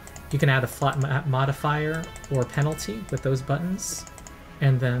 You can add a flat modifier or penalty with those buttons.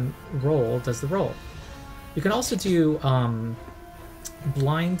 And then roll does the roll. You can also do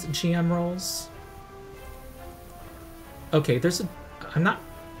blind GM rolls. Okay, I'm not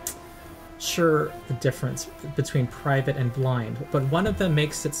sure the difference between private and blind, but one of them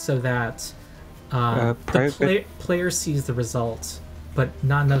makes it so that the player sees the result, but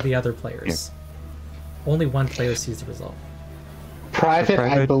none of the other players. Yeah. Only one player sees the result. Private,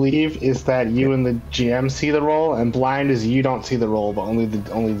 I believe, is that you and the GM see the roll, and blind is you don't see the roll, but only the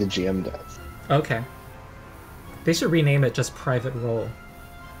GM does. Okay. They should rename it just private roll.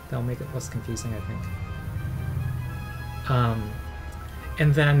 That'll make it less confusing, I think.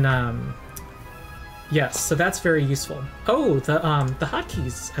 And then, yes, so that's very useful. Oh, the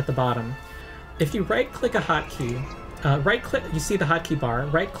hotkeys at the bottom. If you right-click a hotkey, right-click, you see the hotkey bar,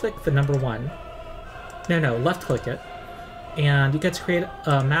 right-click the number 1. No, left-click it. And you get to create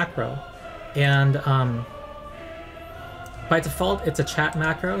a macro, and by default it's a chat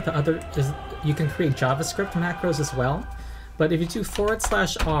macro. The other is you can create JavaScript macros as well, but if you do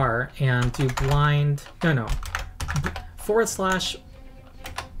 /R and do blind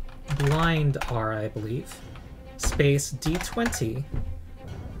 /blind R, I believe, space D20,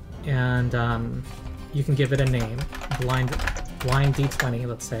 and you can give it a name, blind D20,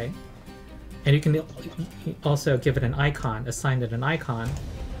 let's say. And you can also give it an icon, assign it an icon.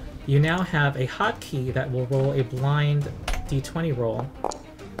 You now have a hotkey that will roll a blind D20 roll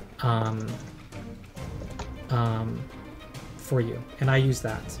for you, and I use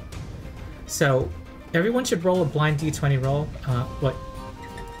that. So everyone should roll a blind D20 roll. What?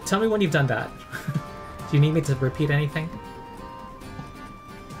 Tell me when you've done that. Do you need me to repeat anything?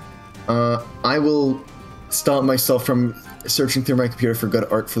 I will stop myself from searching through my computer for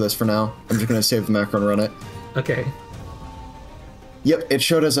good art for this for now. I'm just going to save the macro and run it. Okay. Yep, it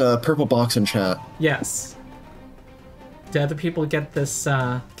showed as a purple box in chat. Yes. Do other people get this,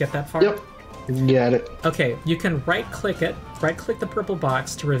 get that far? Yep. Get it. Okay, you can right-click it, right-click the purple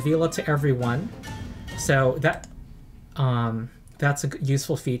box to reveal it to everyone. So that, that's a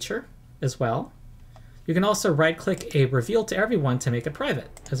useful feature as well. You can also right-click a reveal to everyone to make it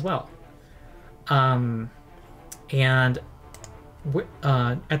private as well. And at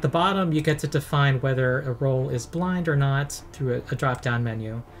the bottom, you get to define whether a role is blind or not through a drop-down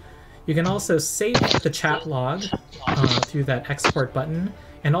menu. You can also save the chat log through that export button,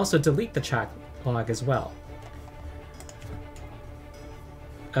 and also delete the chat log as well.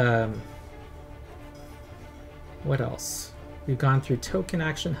 What else? We've gone through Token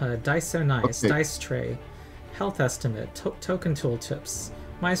Action HUD, Dice So Nice, Okay. Dice Tray, Health Estimate, Token Tooltips,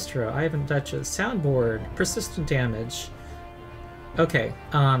 Maestro, Ivan Duchess, Soundboard, Persistent Damage. Okay,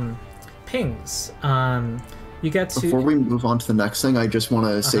 pings. You get to... Before we move on to the next thing, I just want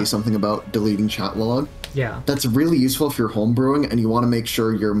to say something about deleting chat log. Yeah. That's really useful if you're homebrewing and you want to make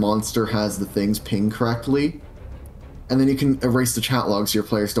sure your monster has the things pinged correctly. And then you can erase the chat log so your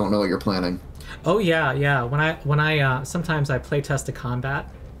players don't know what you're planning. Oh yeah, yeah. When I sometimes I play test a combat.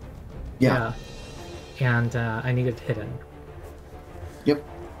 Yeah. And I need it hidden. Yep.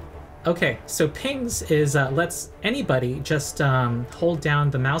 Okay, so pings is lets anybody just hold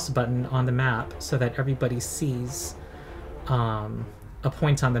down the mouse button on the map so that everybody sees a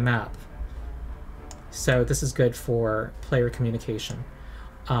point on the map. So this is good for player communication.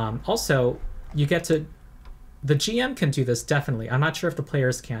 Also, you get to... The GM can do this, definitely. I'm not sure if the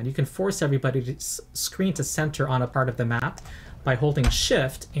players can. You can force everybody to screen to center on a part of the map by holding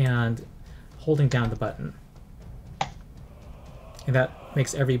Shift and holding down the button. And that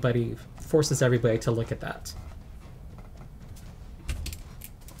makes everybody, forces everybody to look at that.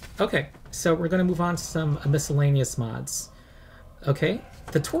 Okay, so we're going to move on to some miscellaneous mods. Okay,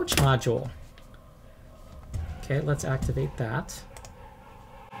 the torch module. Okay, let's activate that.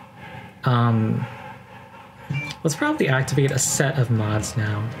 Let's probably activate a set of mods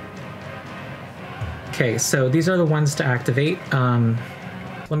now. Okay, so these are the ones to activate.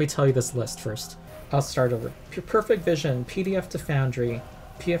 Let me tell you this list first. I'll start over. Perfect Vision, PDF to Foundry,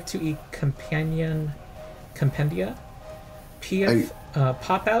 PF2e Compendia,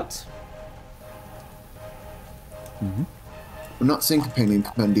 Pop Out. I'm not seeing Companion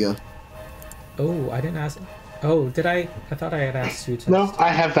Compendia. Oh, I didn't ask. Oh, did I? I thought I had asked you to. No, I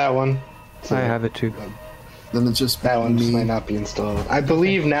have that one. I have it too. Then it's just That one just me. might not be installed. I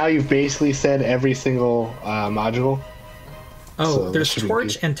believe now you've basically said every single module. Oh, So there's this should be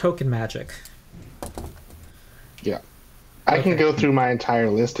Torch good. and Token Magic. Yeah. I can Okay. go through my entire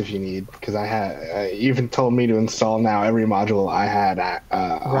list if you need, because I had even told me to install now every module I had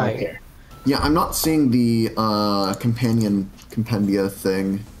on Right. here. Yeah, I'm not seeing the Companion Compendia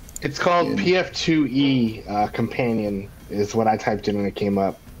thing. It's called Yeah. PF2e Companion is what I typed in when it came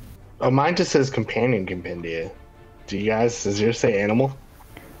up. Oh, mine just says Companion Compendia. Do you guys, does yours say Animal?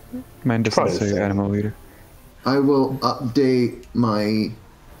 Mine doesn't Probably the say same. animal either. I will update my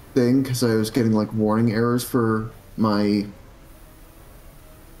thing because I was getting like warning errors for my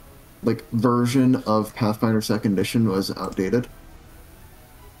like version of Pathfinder 2nd Edition was outdated.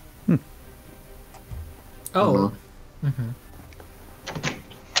 Oh,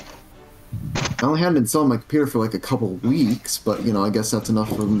 I only had it installed on my computer for like a couple weeks, but you know, I guess that's enough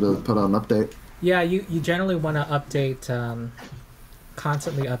for them to put out an update. yeah. You generally want to update,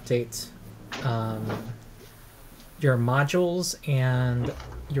 constantly update your modules and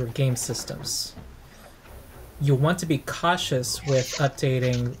your game systems. You want to be cautious with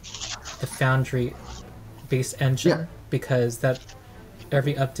updating the Foundry base engine Yeah. because that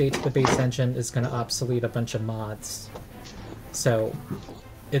every update to the base engine is going to obsolete a bunch of mods. So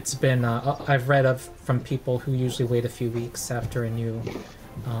it's been I've read of from people who usually wait a few weeks after a new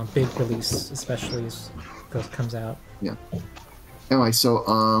big release, especially as it comes out. Yeah. Anyway,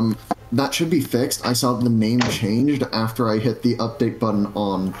 so that should be fixed. I saw the name changed after I hit the update button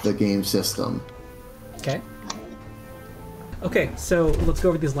on the game system. Okay. Okay, so let's go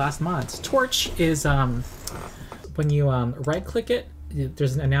over these last mods. Torch is when you right-click it,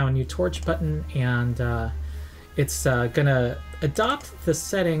 there's now a new torch button, and it's gonna adopt the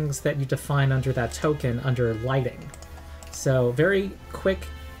settings that you define under that token under lighting. So very quick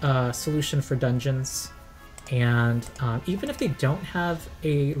solution for dungeons, and even if they don't have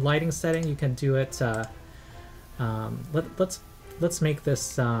a lighting setting, you can do it. Let's make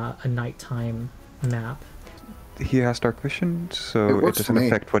this a nighttime map. He has dark vision, It so it works for doesn't me.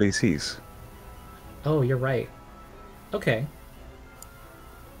 affect what he sees. Oh, you're right. Okay.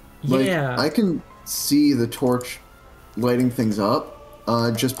 Like, Yeah. I can see the torch lighting things up,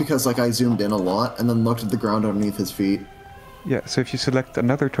 just because like I zoomed in a lot and then looked at the ground underneath his feet. Yeah, so if you select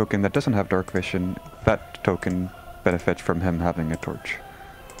another token that doesn't have dark vision, that token benefits from him having a torch.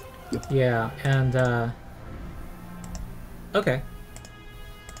 Yeah, and okay.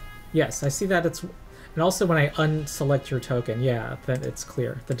 Yes, I see that it's And also when I unselect your token, yeah, then it's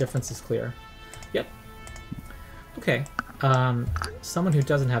clear. The difference is clear. Yep. Okay. Someone who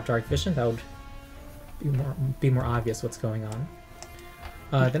doesn't have dark vision, that would be more obvious what's going on.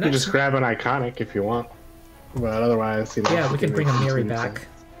 You can just grab an iconic if you want. But otherwise, you know, yeah, we can bring Amiri back.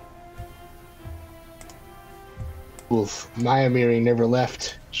 Oof. My Amiri never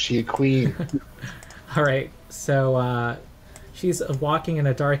left. She a queen. All right, so she's walking in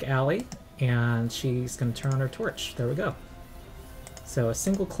a dark alley, and she's going to turn on her torch. There we go. So a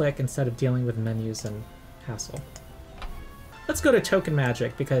single click instead of dealing with menus and hassle. Let's go to token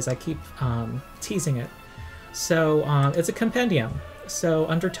magic because I keep teasing it. So it's a compendium. So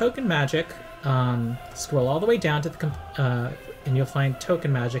under token magic, scroll all the way down to the and you'll find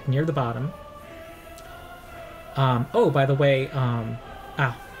token magic near the bottom. Oh, by the way, I'll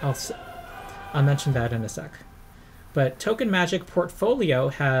mention that in a sec. But token magic portfolio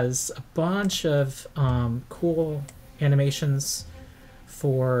has a bunch of cool animations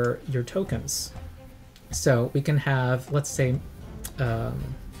for your tokens. So we can have, let's say,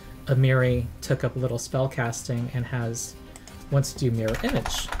 Amiri took up a little spell casting and wants to do mirror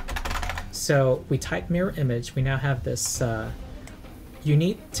image. So we type mirror image. We now have this. You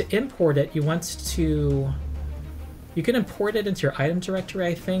need to import it. You can import it into your item directory,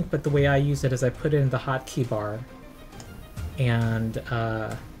 I think, but the way I use it is I put it in the hotkey bar. And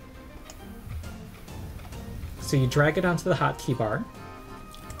so you drag it onto the hotkey bar,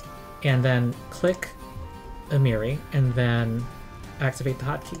 and then click Amiri, and then activate the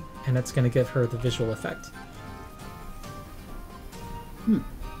hotkey, and it's going to give her the visual effect.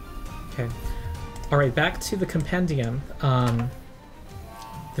 Okay. All right, back to the compendium.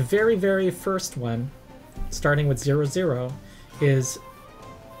 The very, very first one, starting with 00, is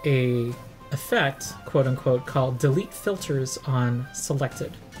a effect, quote unquote, called delete filters on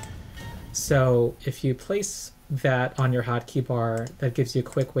selected. So if you place that on your hotkey bar, that gives you a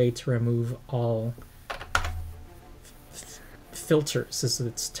quick way to remove all filters, is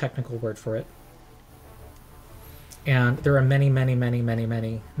its technical word for it. And there are many, many, many, many,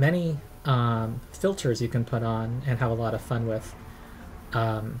 many, many filters you can put on and have a lot of fun with.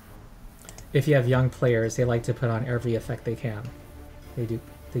 If you have young players, they like to put on every effect they can. They do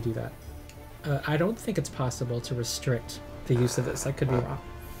that. I don't think it's possible to restrict the use of this. I could be wrong.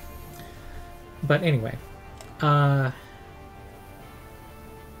 But anyway. I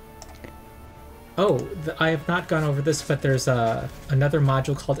have not gone over this, but there's another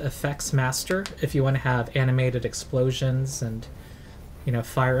module called Effects Master if you want to have animated explosions and, you know,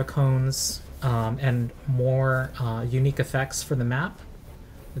 fire cones and more unique effects for the map.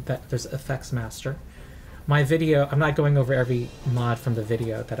 There's Effects Master. My video, I'm not going over every mod from the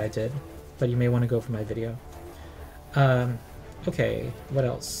video that I did, but you may want to go for my video. Okay, what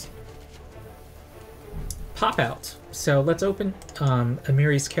else? Pop out. So let's open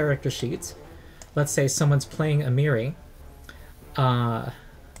Amiri's character sheet. Let's say someone's playing Amiri.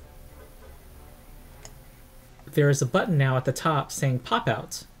 There is a button now at the top saying pop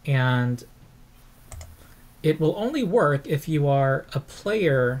out, and it will only work if you are a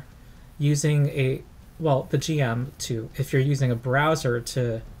player using the GM too, if you're using a browser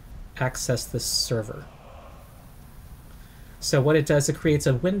to access this server. So what it does, it creates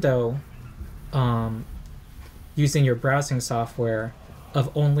a window using your browsing software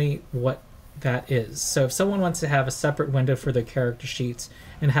of only what that is. So if someone wants to have a separate window for their character sheets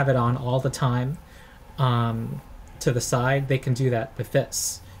and have it on all the time to the side, they can do that with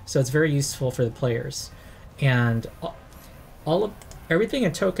this. So it's very useful for the players. And everything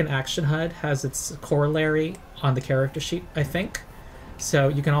in Token Action HUD has its corollary on the character sheet, I think.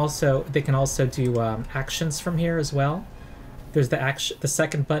 So they can also do actions from here as well. There's the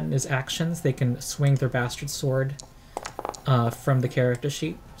second button is actions. They can swing their bastard sword from the character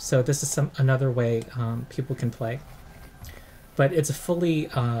sheet. So this is another way people can play. But it's a fully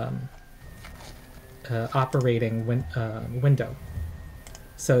operating window.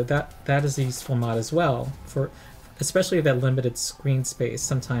 So that is a useful mod as well, for especially that limited screen space.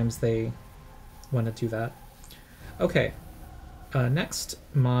 Sometimes they want to do that. Okay, next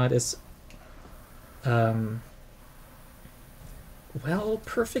mod is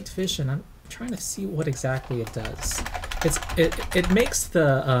Perfect Vision. I'm trying to see what exactly it does. It makes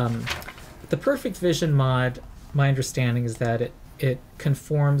the Perfect Vision mod. My understanding is that it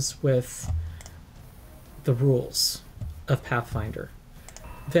conforms with the rules of Pathfinder.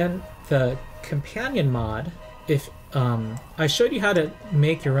 Then the companion mod, if I showed you how to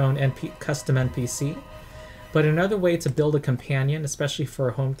make your own custom NPC, but another way to build a companion, especially for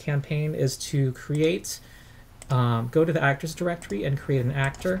a home campaign, is to create, go to the actors directory and create an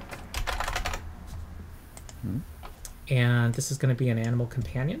actor, And this is going to be an animal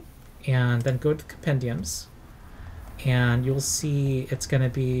companion. And then go to the compendiums, and you'll see it's going to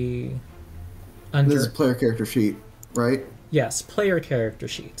be under... This is player character sheet, right? Yes, player character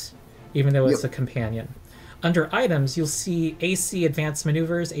sheet, even though it's a companion. Under items, you'll see AC Advanced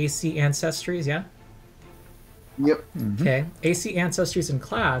Maneuvers, AC Ancestries, yeah? Yep. Okay, AC Ancestries in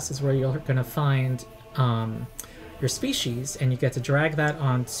class is where you're going to find your species, and you get to drag that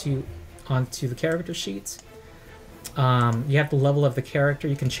onto the character sheet. You have the level of the character.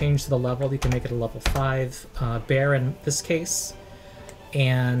 You can change the level. You can make it a level 5 bear in this case,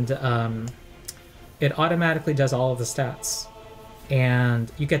 and it automatically does all of the stats. And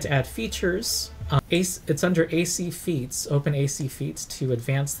you get to add features. It's under AC feats, open AC feats to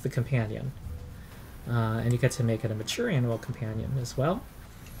advance the companion, and you get to make it a mature animal companion as well.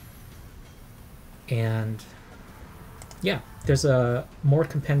 And yeah, there's more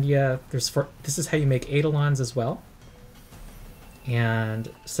compendia. This is how you make eidolons as well.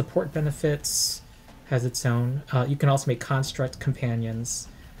 And support benefits has its own. You can also make construct companions,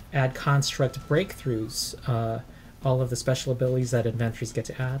 add construct breakthroughs, all of the special abilities that inventories get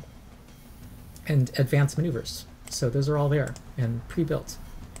to add, and advanced maneuvers. So those are all there and pre-built.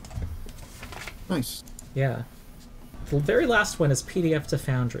 Nice. Yeah. The very last one is PDF to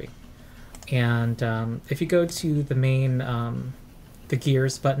Foundry. And if you go to the main, the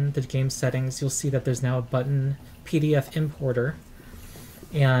gears button, the game settings, you'll see that there's now a button, PDF importer.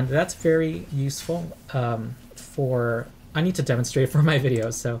 And that's very useful for... I need to demonstrate for my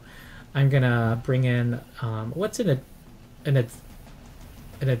videos, so I'm going to bring in... what's an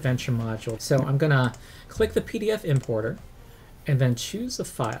adventure module? So I'm going to click the PDF importer and then choose a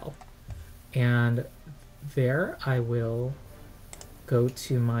file. And there I will go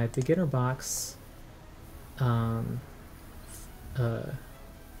to my beginner box PDF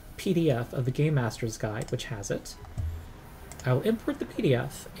of the Game Master's Guide, which has it. I will import the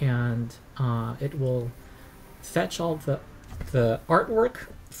PDF, and it will fetch all the artwork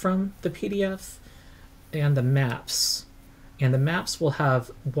from the PDF and the maps. And the maps will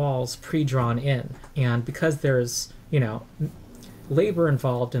have walls pre-drawn in. And because there's, you know, labor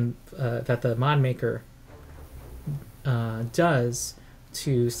involved in that the mod maker does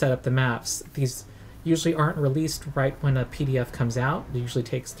to set up the maps, these usually aren't released right when a PDF comes out.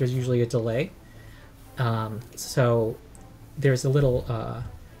 There's usually a delay. So there's a little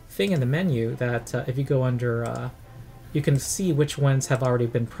thing in the menu that if you go under, you can see which ones have already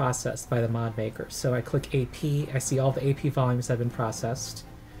been processed by the mod maker. So I click AP, I see all the AP volumes have been processed.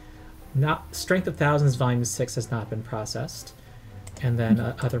 Not Strength of Thousands Volume 6 has not been processed. And then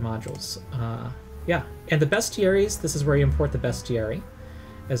other modules. Yeah, and the bestiaries, this is where you import the bestiary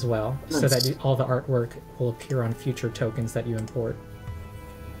as well, so that all the artwork will appear on future tokens that you import.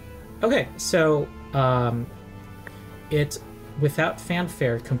 Okay, so it, without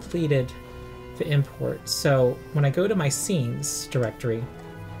fanfare, completed the import. So when I go to my scenes directory,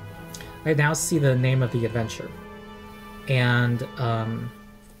 I now see the name of the adventure. And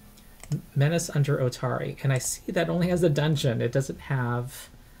Menace under Otari, and I see that only has a dungeon. It doesn't have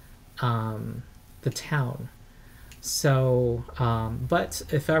the town. So, but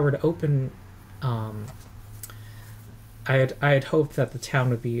if I were to open, I had hoped that the town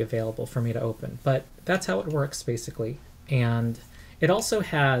would be available for me to open. But that's how it works, basically. And it also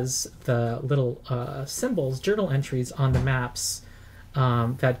has the little symbols, journal entries on the maps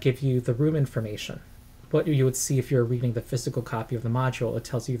that give you the room information. What you would see if you're reading the physical copy of the module. It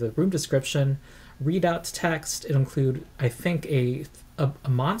tells you the room description, readout text. It'll include, I think, a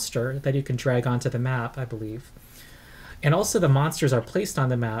monster that you can drag onto the map, I believe. And also the monsters are placed on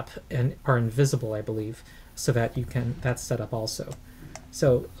the map and are invisible, I believe, so that you can, that's set up also.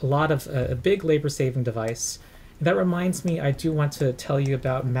 So a lot of, a big labor-saving device. That reminds me, I do want to tell you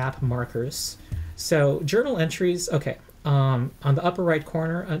about map markers. So journal entries, okay, on the upper right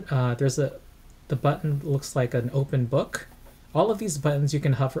corner, there's the button looks like an open book. All of these buttons, you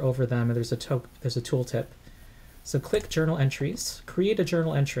can hover over them, and there's a tooltip. So click Journal Entries, create a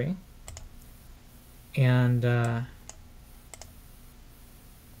journal entry, and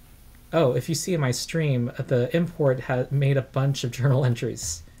oh, if you see in my stream, the import has made a bunch of journal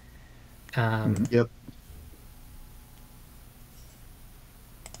entries. Yep.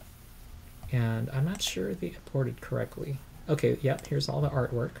 And I'm not sure they imported correctly. Okay, yep, here's all the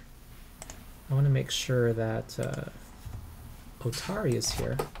artwork. I want to make sure that Otari is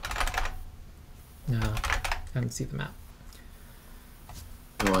here. No, I don't see the map.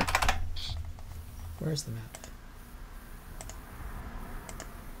 Anyway. Where's the map?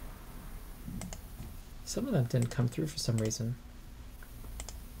 Some of them didn't come through for some reason.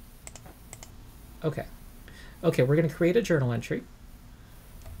 Okay. Okay, we're going to create a journal entry.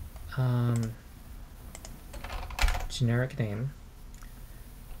 Generic name.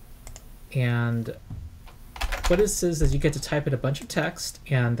 And what this is you get to type in a bunch of text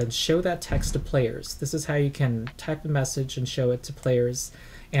and then show that text to players. This is how you can type a message and show it to players.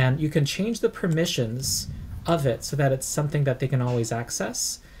 And you can change the permissions of it so that it's something that they can always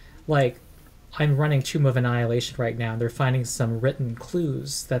access. Like, I'm running Tomb of Annihilation right now, and they're finding some written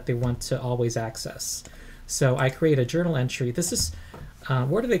clues that they want to always access. So I create a journal entry. This is,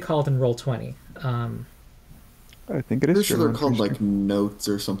 what are they called in Roll20? I think it is. I'm sure they're called like notes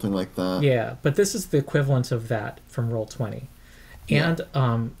or something like that. Yeah, but this is the equivalent of that from Roll20. And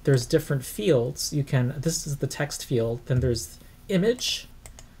there's different fields. You can. This is the text field. Then there's image.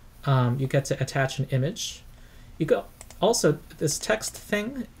 You get to attach an image. You go. Also, this text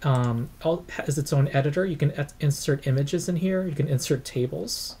thing has its own editor. You can insert images in here. You can insert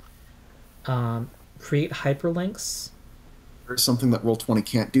tables. Create hyperlinks. There's something that Roll20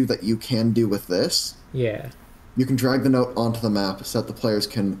 can't do that you can do with this. Yeah. You can drag the note onto the map so that the players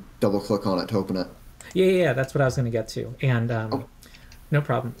can double-click on it to open it. Yeah, that's what I was going to get to. And no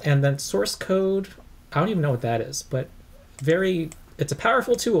problem. And then source code, I don't even know what that is, but it's a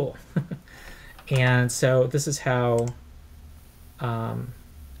powerful tool. And so this is how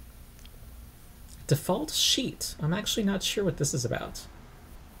default sheet. I'm actually not sure what this is about.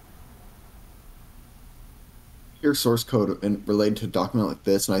 Here's source code related to a document like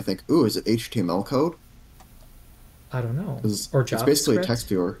this, and I think, ooh, is it HTML code? I don't know. Or JavaScript? It's basically a text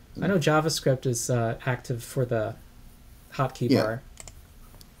viewer. I know JavaScript is active for the hotkey bar.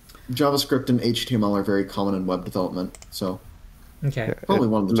 JavaScript and HTML are very common in web development, so okay. Probably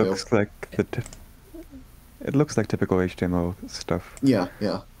one of the two. It looks like typical HTML stuff. Yeah.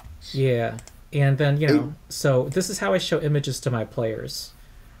 Yeah, and then, so this is how I show images to my players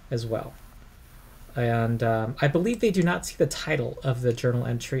as well. And I believe they do not see the title of the journal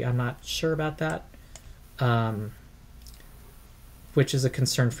entry. I'm not sure about that. Which is a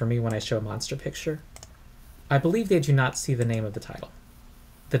concern for me when I show a monster picture. I believe they do not see the name of the title,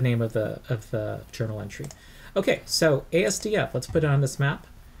 the name of the journal entry. Okay, so ASDF, let's put it on this map.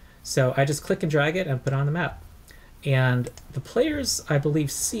 So I just click and drag it and put it on the map. And the players, I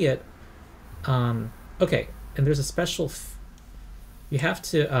believe, see it. Okay, and there's a special... you have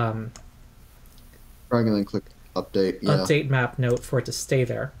to... drag and then click update. Yeah. Update map note for it to stay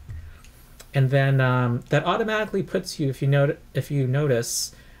there. And then that automatically puts you, if you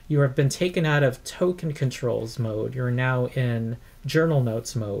notice, you have been taken out of token controls mode. You're now in journal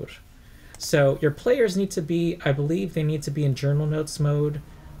notes mode. So your players need to be, I believe they need to be in journal notes mode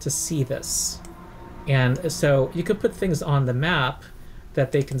to see this. And so you could put things on the map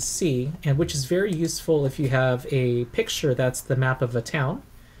that they can see, and which is very useful if you have a picture that's the map of a town.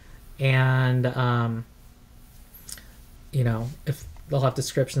 And, if they'll have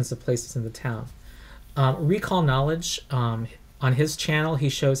descriptions of places in the town. Recall Knowledge, on his channel, he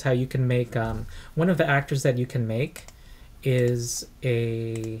shows how you can make, one of the actors that you can make is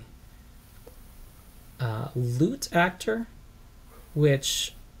a loot actor,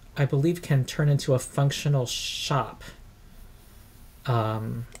 which I believe can turn into a functional shop.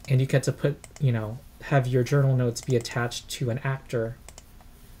 And you get to put, have your journal notes be attached to an actor,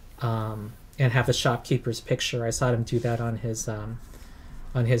 and have the shopkeeper's picture. I saw him do that on his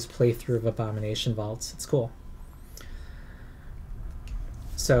playthrough of Abomination Vaults. It's cool.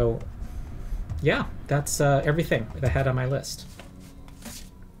 So, yeah, that's everything that I had on my list.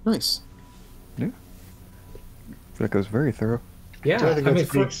 Nice. Yeah. I feel like it was very thorough. Yeah, I think that's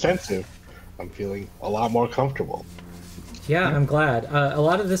pretty extensive. I'm feeling a lot more comfortable. Yeah, I'm glad. A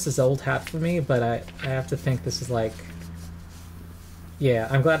lot of this is old hat for me, but I have to think this is like... Yeah,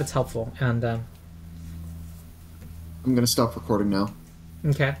 I'm glad it's helpful. And I'm going to stop recording now.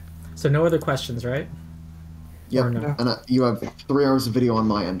 Okay. So no other questions, right? Yep. No? And you have 3 hours of video on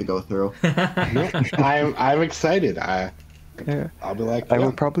my end to go through. I'm excited. I'll be like, I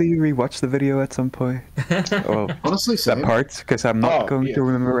will probably rewatch the video at some point. Well, honestly, that part, because I'm not going to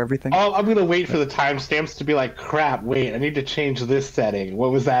remember everything. I'm going to wait for the timestamps to be like, crap, wait, I need to change this setting.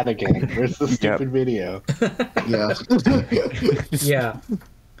 What was that again? Where's the stupid video? Yeah. Yeah.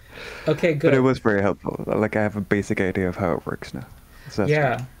 Okay, good. But it was very helpful. Like, I have a basic idea of how it works now. So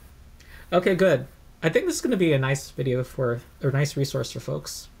yeah. Great. Okay, good. I think this is going to be a nice video or nice resource for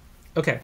folks. Okay.